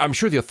 exactly. I'm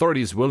sure the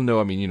authorities will know.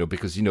 I mean,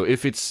 because,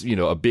 if it's,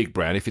 a big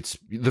brand, if it's,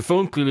 the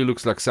phone clearly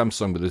looks like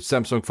Samsung, but the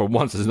Samsung for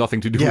once has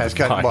nothing to do with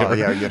it. Well,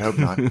 yeah, you'd hope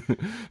not.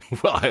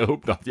 Well, I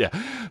hope not, yeah.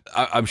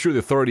 I'm sure the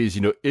authorities,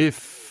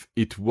 if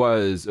it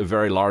was a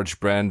very large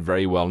brand,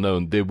 very well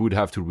known, they would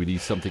have to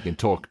release something and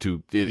talk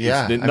to it.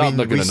 Yeah,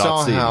 we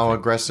saw how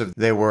aggressive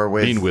they were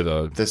with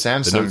the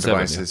Samsung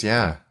devices.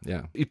 Yeah.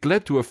 It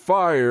led to a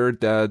fire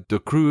that the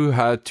crew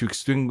had to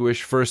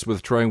extinguish first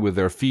with trying with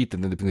their feet,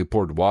 and then they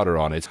poured water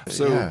on it.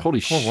 So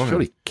holy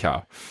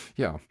cow.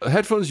 Yeah.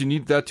 Headphones, you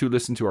need that to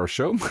listen to our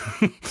show.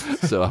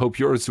 So I hope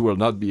yours will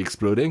not be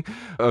exploding.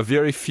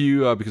 Very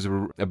few, because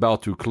we're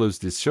about to close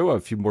this show, a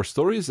few more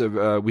stories.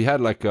 We had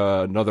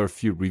another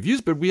few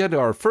reviews, but we had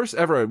our first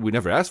ever, we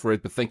never asked for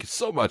it, but thank you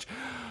so much.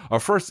 Our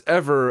first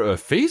ever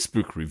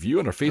Facebook review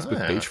on our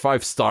Facebook page,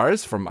 5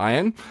 stars from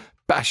Ian.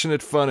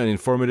 Passionate, fun, and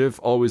informative.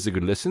 Always a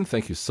good listen.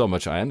 Thank you so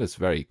much, Ian. That's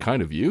very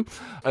kind of you.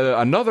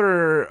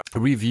 Another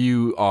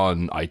review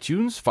on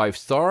iTunes, 5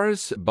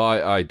 stars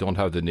by, I don't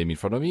have the name in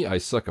front of me. I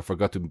suck. I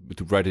forgot to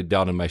write it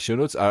down in my show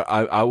notes.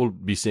 I will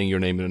be saying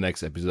your name in the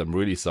next episode. I'm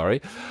really sorry.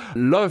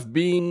 Love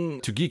being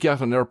to geek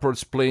out on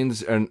airports,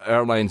 planes, and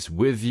airlines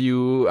with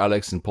you.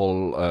 Alex and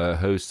Paul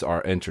hosts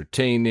are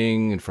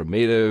entertaining,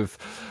 informative.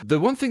 The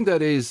one thing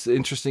that is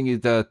interesting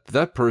is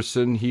that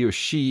person, he or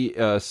she,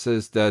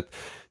 says that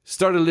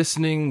started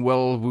listening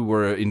while we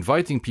were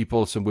inviting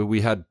people. So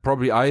we had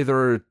probably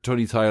either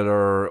Tony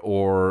Tyler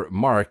or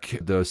Mark,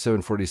 the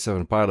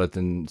 747 pilot,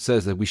 and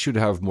says that we should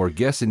have more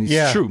guests. And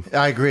it's true.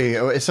 I agree.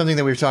 It's something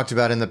that we've talked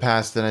about in the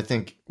past. And I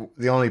think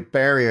the only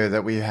barrier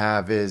that we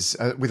have is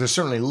there's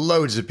certainly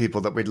loads of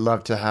people that we'd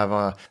love to have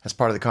as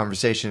part of the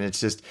conversation. It's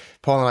just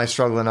Paul and I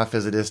struggle enough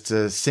as it is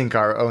to sync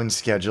our own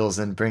schedules,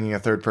 and bringing a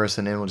third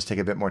person in will just take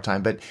a bit more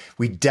time. But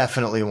we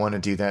definitely want to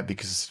do that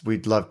because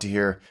we'd love to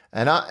hear.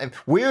 And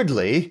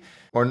weirdly,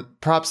 or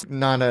perhaps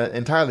not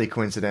entirely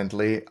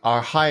coincidentally,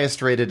 our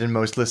highest rated and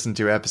most listened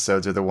to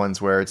episodes are the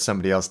ones where it's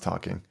somebody else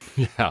talking.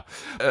 Yeah.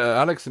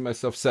 Alex and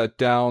myself sat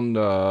down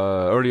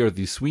earlier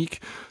this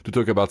week to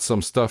talk about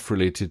some stuff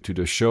related to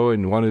the show.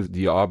 And one of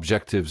the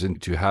objectives is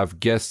to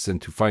have guests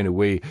and to find a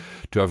way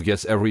to have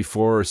guests every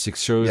 4 or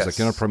 6 shows. Yes. I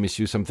cannot promise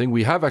you something.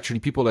 We have actually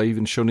people that have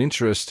even shown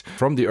interest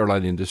from the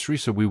airline industry.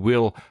 So we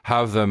will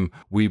have them,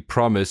 we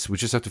promise. We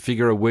just have to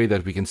figure a way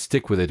that we can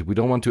stick with it. We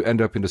don't want to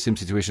end up in the same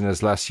situation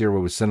as last year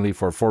where we suddenly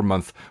for 4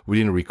 months we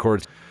didn't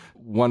record.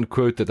 One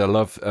quote that I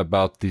love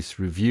about this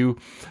review: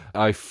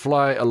 I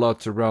fly a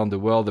lot around the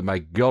world and my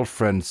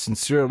girlfriend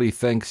sincerely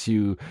thanks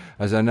you,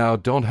 as I now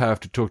don't have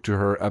to talk to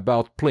her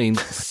about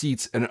planes,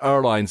 seats, and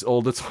airlines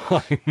all the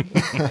time.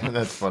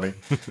 That's funny.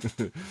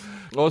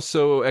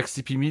 Also,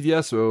 XTP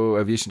Media, so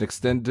Aviation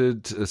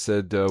Extended,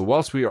 said,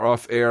 whilst we are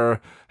off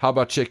air, how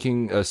about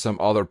checking some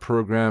other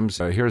programs?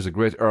 Here's a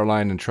great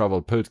airline and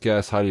travel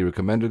podcast, highly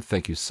recommended.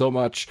 Thank you so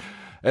much.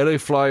 LA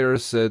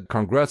Flyers said,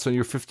 congrats on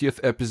your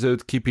 50th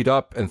episode. Keep it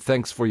up, and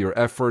thanks for your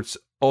efforts.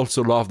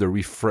 Also love the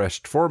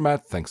refreshed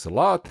format. Thanks a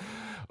lot.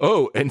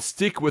 Oh, and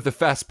stick with the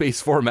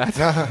fast-paced format.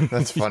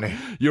 That's funny.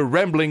 Your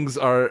ramblings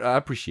are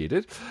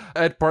appreciated.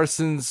 Ed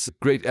Parsons,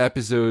 great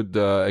episode,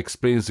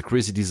 explains the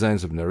crazy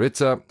designs of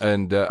Narita.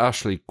 And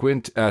Ashley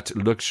Quint at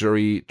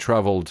Luxury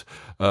Traveled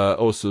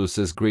also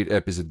says, great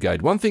episode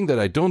guide. One thing that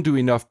I don't do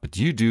enough, but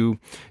you do,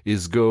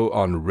 is go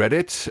on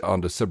Reddit,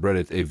 on the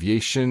subreddit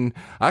Aviation.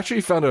 I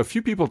actually found a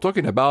few people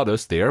talking about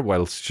us there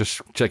while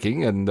just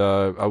checking, and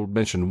I will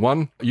mention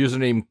one.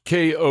 Username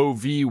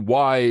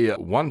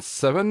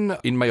KOVY17.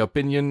 In my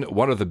opinion,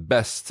 one of the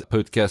best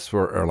podcasts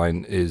for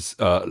airline is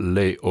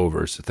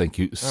Layovers. Thank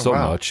you so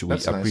much. We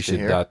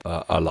appreciate that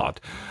a lot.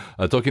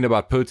 Talking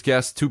about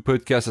podcasts, 2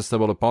 podcasts I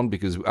stumbled upon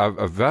because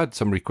I've had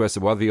some requests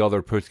about the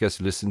other podcasts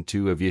to listen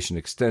to: Aviation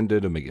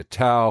Extended, Omega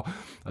Tau,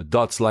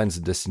 Dots, Lines,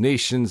 and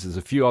Destinations. There's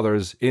a few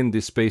others in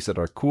this space that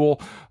are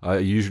cool. I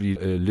usually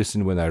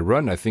listen when I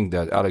run. I think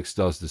that Alex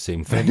does the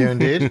same thing. I do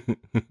indeed.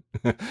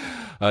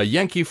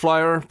 Yankee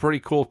Flyer, pretty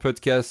cool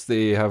podcast.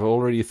 They have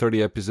already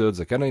 30 episodes.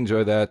 I kind of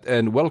enjoy that.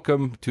 And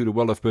welcome to the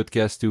world of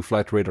podcasts to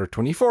Flight Radar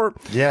 24.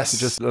 Yes. They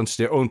just launched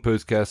their own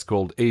podcast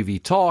called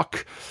AV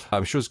Talk.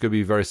 I'm sure it's going to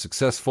be very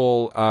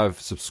successful. I've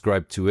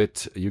subscribed to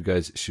it. You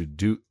guys should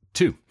do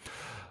too.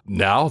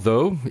 Now,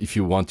 though, if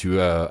you want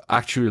to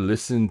actually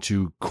listen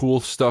to cool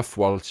stuff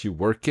whilst you're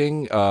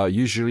working,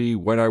 usually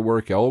when I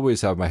work, I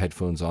always have my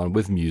headphones on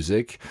with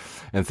music.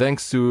 And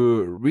thanks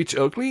to Rich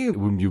Oakley,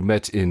 whom you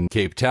met in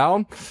Cape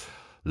Town,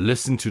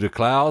 Listen to the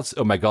Clouds.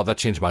 Oh my God, that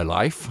changed my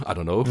life. I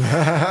don't know.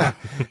 The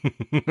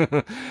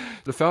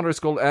founder is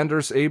called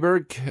Anders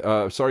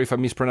Aberg. Sorry if I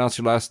mispronounced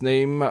your last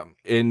name.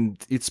 And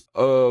it's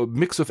a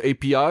mix of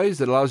APIs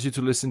that allows you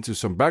to listen to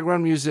some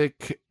background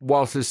music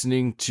whilst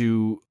listening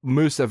to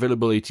most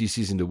available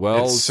ATCs in the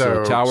world. It's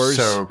towers.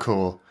 So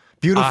cool.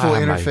 Beautiful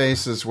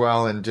interface as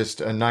well, and just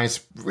a nice,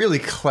 really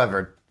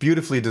clever,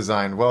 beautifully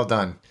designed. Well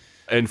done.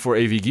 And for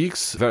AV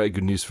Geeks, very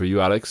good news for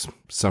you, Alex.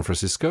 San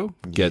Francisco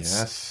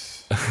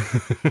gets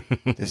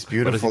This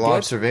beautiful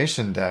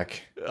observation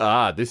deck.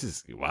 This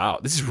is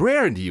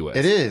rare in the US.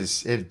 It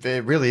is.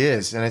 It really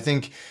is. And I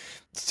think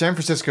San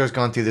Francisco has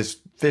gone through this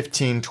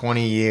 15,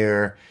 20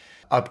 year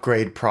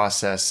upgrade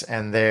process,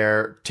 and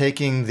they're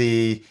taking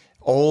the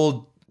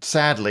old,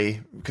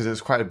 sadly, because it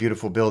was quite a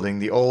beautiful building,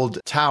 the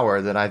old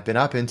tower that I've been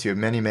up into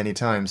many, many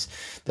times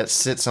that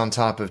sits on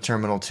top of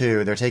Terminal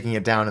 2. They're taking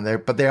it down,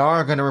 but they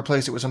are going to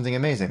replace it with something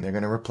amazing. They're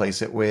going to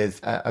replace it with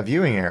a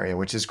viewing area,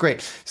 which is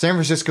great. San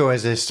Francisco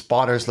as a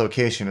spotter's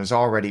location is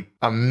already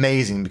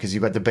amazing because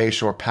you've got the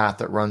Bayshore path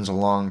that runs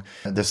along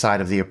the side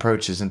of the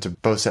approaches into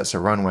both sets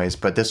of runways,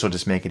 but this will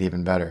just make it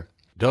even better.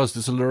 Does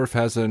Düsseldorf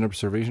has an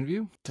observation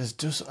view?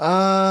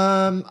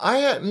 I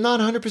am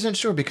not 100%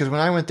 sure because when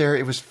I went there,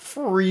 it was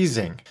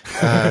freezing.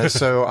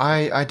 So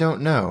I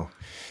don't know.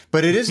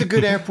 But it is a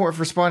good airport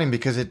for spotting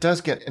because it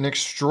does get an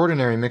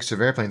extraordinary mix of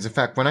airplanes. In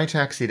fact, when I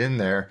taxied in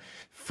there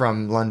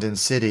from London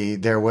City,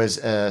 there was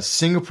a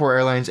Singapore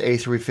Airlines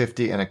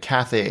A350 and a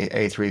Cathay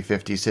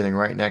A350 sitting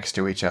right next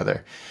to each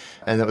other.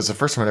 And that was the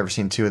first time I'd ever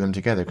seen two of them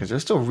together because they're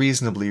still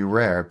reasonably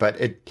rare.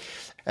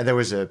 And there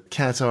was a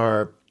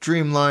Qatar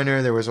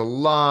Dreamliner. There was a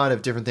lot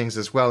of different things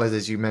as well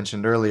as you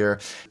mentioned earlier.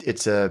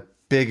 It's a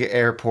big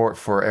airport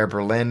for Air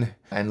Berlin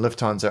and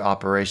Lufthansa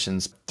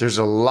operations. There's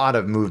a lot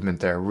of movement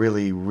there.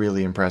 Really,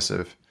 really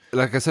impressive.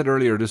 Like I said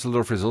earlier,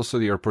 Düsseldorf is also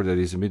the airport that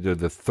is immediately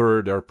the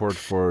third airport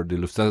for the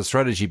Lufthansa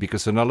strategy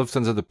because so now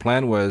Lufthansa, the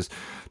plan was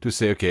to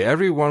say, okay,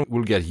 everyone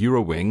will get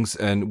Eurowings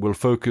and we'll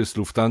focus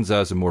Lufthansa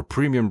as a more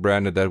premium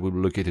brand and that will be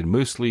located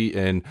mostly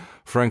in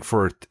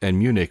Frankfurt and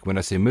Munich. When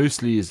I say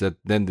mostly is that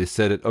then they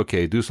said it,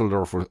 okay,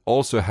 Düsseldorf will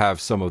also have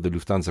some of the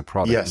Lufthansa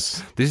products.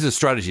 Yes. This is a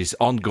strategy. It's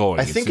ongoing.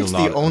 I think it's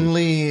the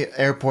only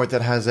airport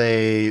that has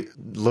a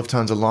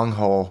Lufthansa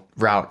long-haul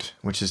route,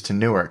 which is to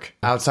Newark,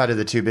 outside of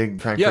the two big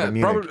Frankfurt and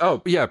Munich.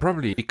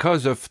 Probably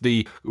because of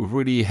the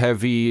really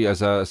heavy,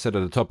 as I said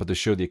at the top of the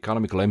show, the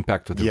economical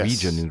impact of the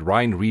region. In the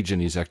Rhine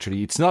region is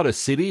actually, it's not a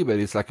city, but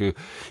it's like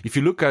if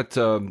you look at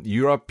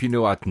Europe,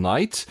 at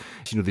night,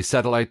 the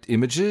satellite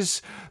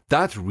images,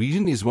 that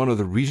region is one of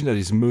the regions that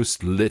is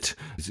most lit.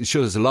 It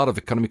shows a lot of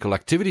economical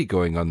activity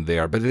going on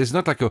there, but it's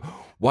not like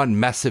one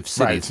massive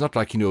city. Right. It's not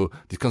like,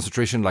 the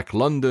concentration like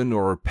London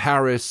or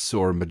Paris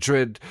or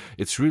Madrid.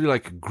 It's really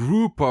like a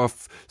group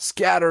of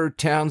scattered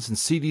towns and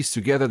cities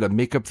together that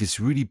make up this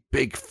really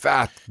big,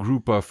 fat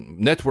group of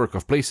network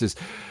of places.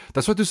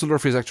 That's why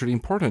Düsseldorf is actually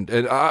important.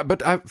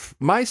 But I've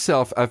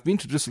been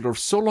to Düsseldorf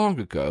so long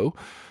ago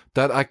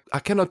that I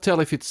cannot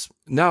tell if it's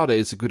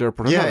nowadays a good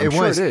airport or not. I'm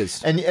sure it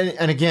is.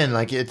 And again,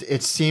 like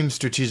it seems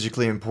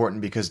strategically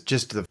important because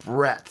just the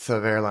breadth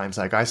of airlines.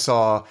 Like I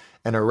saw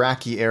an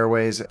Iraqi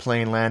Airways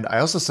plane land. I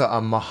also saw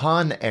a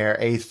Mahan Air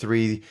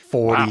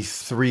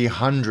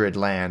A340-300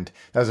 land.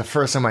 That was the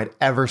first time I'd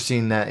ever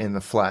seen that in the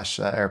flesh,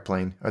 that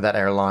airplane or that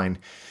airline.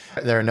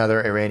 They're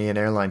another Iranian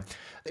airline.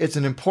 It's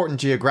an important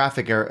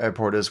geographic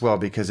airport as well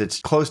because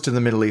it's close to the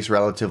Middle East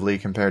relatively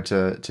compared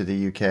to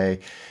the UK.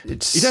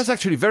 It has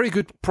actually very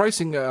good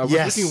pricing. I was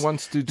looking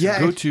once to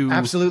go to...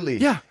 Absolutely.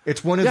 Yeah.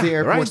 It's one of the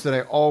airports that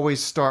I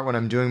always start when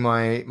I'm doing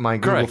my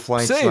Google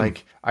flights. Same.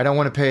 Like, I don't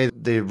want to pay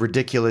the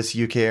ridiculous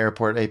UK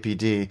airport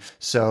APD,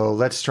 so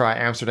let's try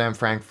Amsterdam,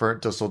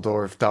 Frankfurt,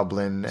 Düsseldorf,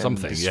 Dublin,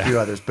 and a few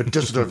others. But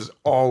Düsseldorf is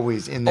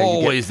always in there.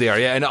 Always there,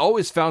 yeah. And I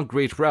always found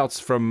great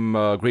routes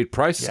from great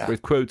prices,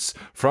 great quotes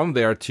from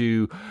there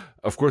to...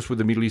 Of course, with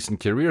the Middle Eastern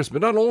carriers,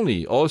 but not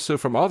only, also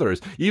from others.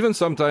 Even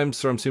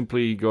sometimes from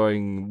simply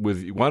going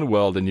with one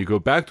world and you go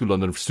back to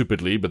London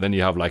stupidly, but then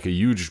you have like a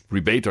huge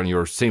rebate on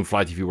your same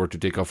flight if you were to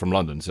take off from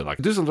London. So like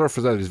Düsseldorf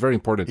for that is very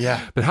important. Yeah.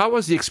 But how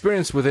was the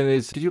experience within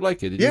it? Did you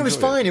like it? It was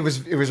fine. It was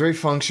very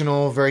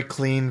functional, very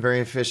clean, very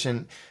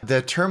efficient.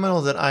 The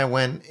terminal that I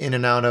went in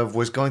and out of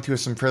was going through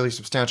some fairly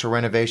substantial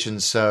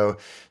renovations, so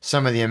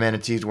some of the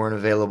amenities weren't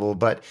available.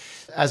 But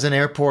as an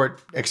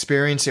airport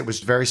experience, it was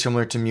very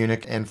similar to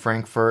Munich and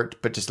Frankfurt,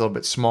 but just a little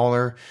bit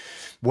smaller.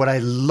 What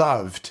I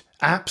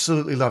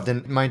absolutely loved,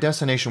 and my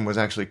destination was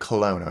actually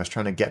Cologne. I was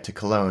trying to get to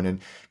Cologne, and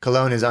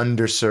Cologne is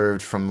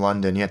underserved from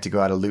London. You had to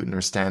go out of Luton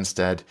or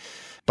Stansted,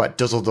 but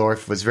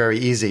Düsseldorf was very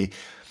easy.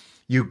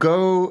 You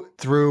go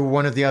through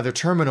one of the other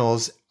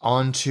terminals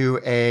onto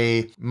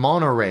a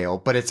monorail,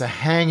 but it's a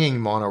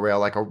hanging monorail,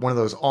 like one of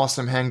those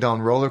awesome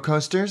hang-down roller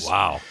coasters.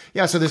 Wow.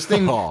 Yeah, so this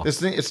thing,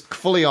 it's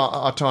fully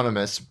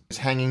autonomous. It's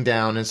hanging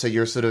down, and so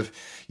you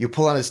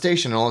pull out of the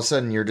station, and all of a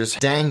sudden you're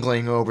just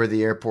dangling over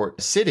the airport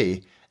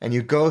city, and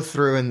you go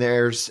through, and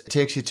it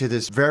takes you to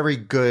this very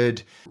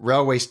good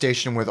railway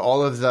station with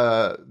all of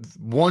the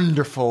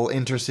wonderful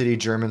intercity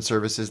German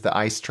services, the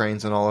ICE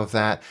trains and all of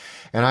that.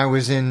 And I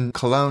was in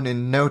Cologne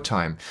in no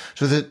time.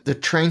 So the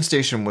train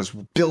station was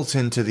built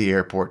into the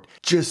airport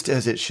just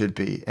as it should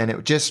be. And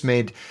it just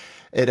made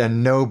it a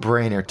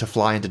no-brainer to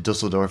fly into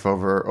Düsseldorf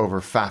over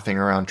faffing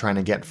around trying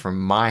to get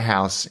from my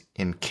house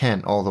in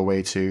Kent all the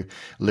way to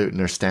Luton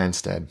or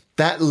Stansted.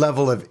 That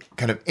level of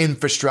kind of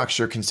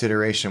infrastructure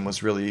consideration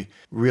was really,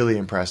 really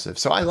impressive.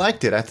 So I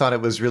liked it. I thought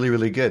it was really,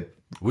 really good.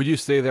 Would you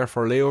stay there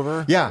for a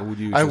layover? Yeah,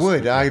 I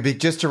would. I'd be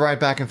just to ride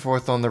back and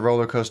forth on the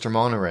roller coaster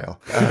monorail.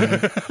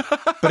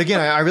 But again,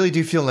 I really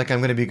do feel like I'm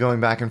going to be going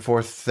back and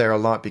forth there a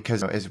lot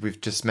because, as we've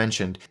just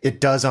mentioned,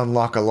 it does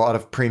unlock a lot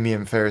of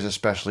premium fares,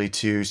 especially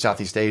to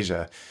Southeast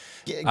Asia.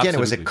 Again, Absolutely. It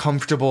was a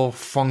comfortable,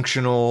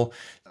 functional,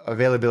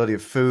 availability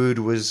of food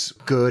was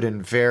good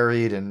and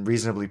varied and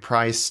reasonably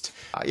priced.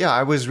 Yeah,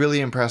 I was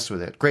really impressed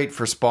with it. Great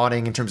for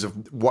spotting in terms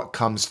of what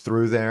comes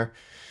through there.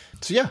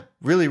 So yeah,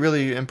 really,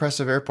 really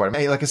impressive airport.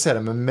 Like I said,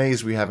 I'm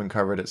amazed we haven't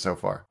covered it so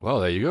far. Well,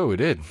 there you go. We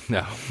did.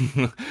 Now,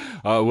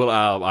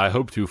 I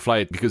hope to fly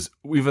it because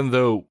even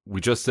though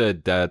we just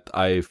said that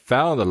I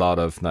found a lot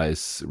of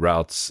nice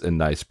routes and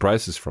nice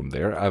prices from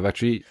there, I've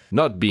actually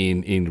not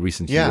been in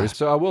recent years.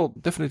 So I will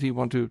definitely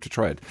want to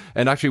try it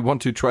and actually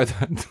want to try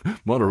that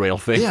monorail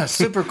thing. Yeah,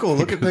 super cool.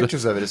 Look at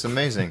pictures of it. It's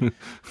amazing.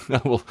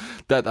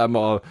 I'm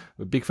a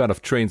big fan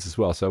of trains as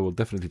well, so I will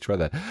definitely try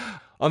that.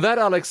 On that,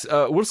 Alex,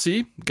 we'll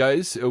see,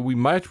 guys. We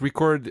might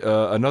record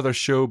another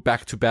show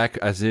back to back,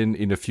 as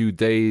in a few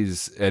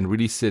days, and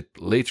release it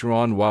later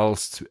on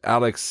whilst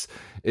Alex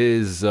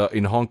is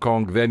in Hong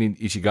Kong, then in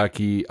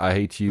Ishigaki. I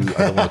hate you.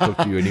 I don't want to talk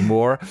to you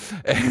anymore.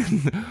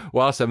 And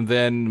whilst I'm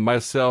then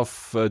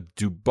myself,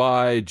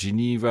 Dubai,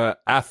 Geneva,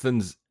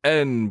 Athens,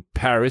 and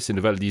Paris in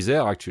the Val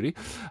d'Isère, actually.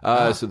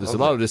 So there's a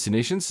lot of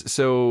destinations.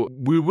 So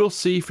we will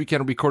see if we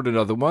can record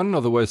another one.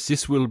 Otherwise,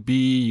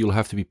 you'll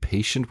have to be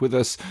patient with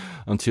us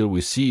until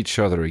we see each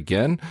other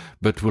again.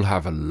 But we'll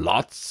have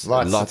lots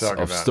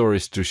of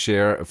stories to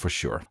share for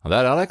sure. On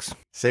that, Alex?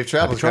 Safe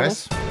travels,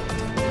 guys.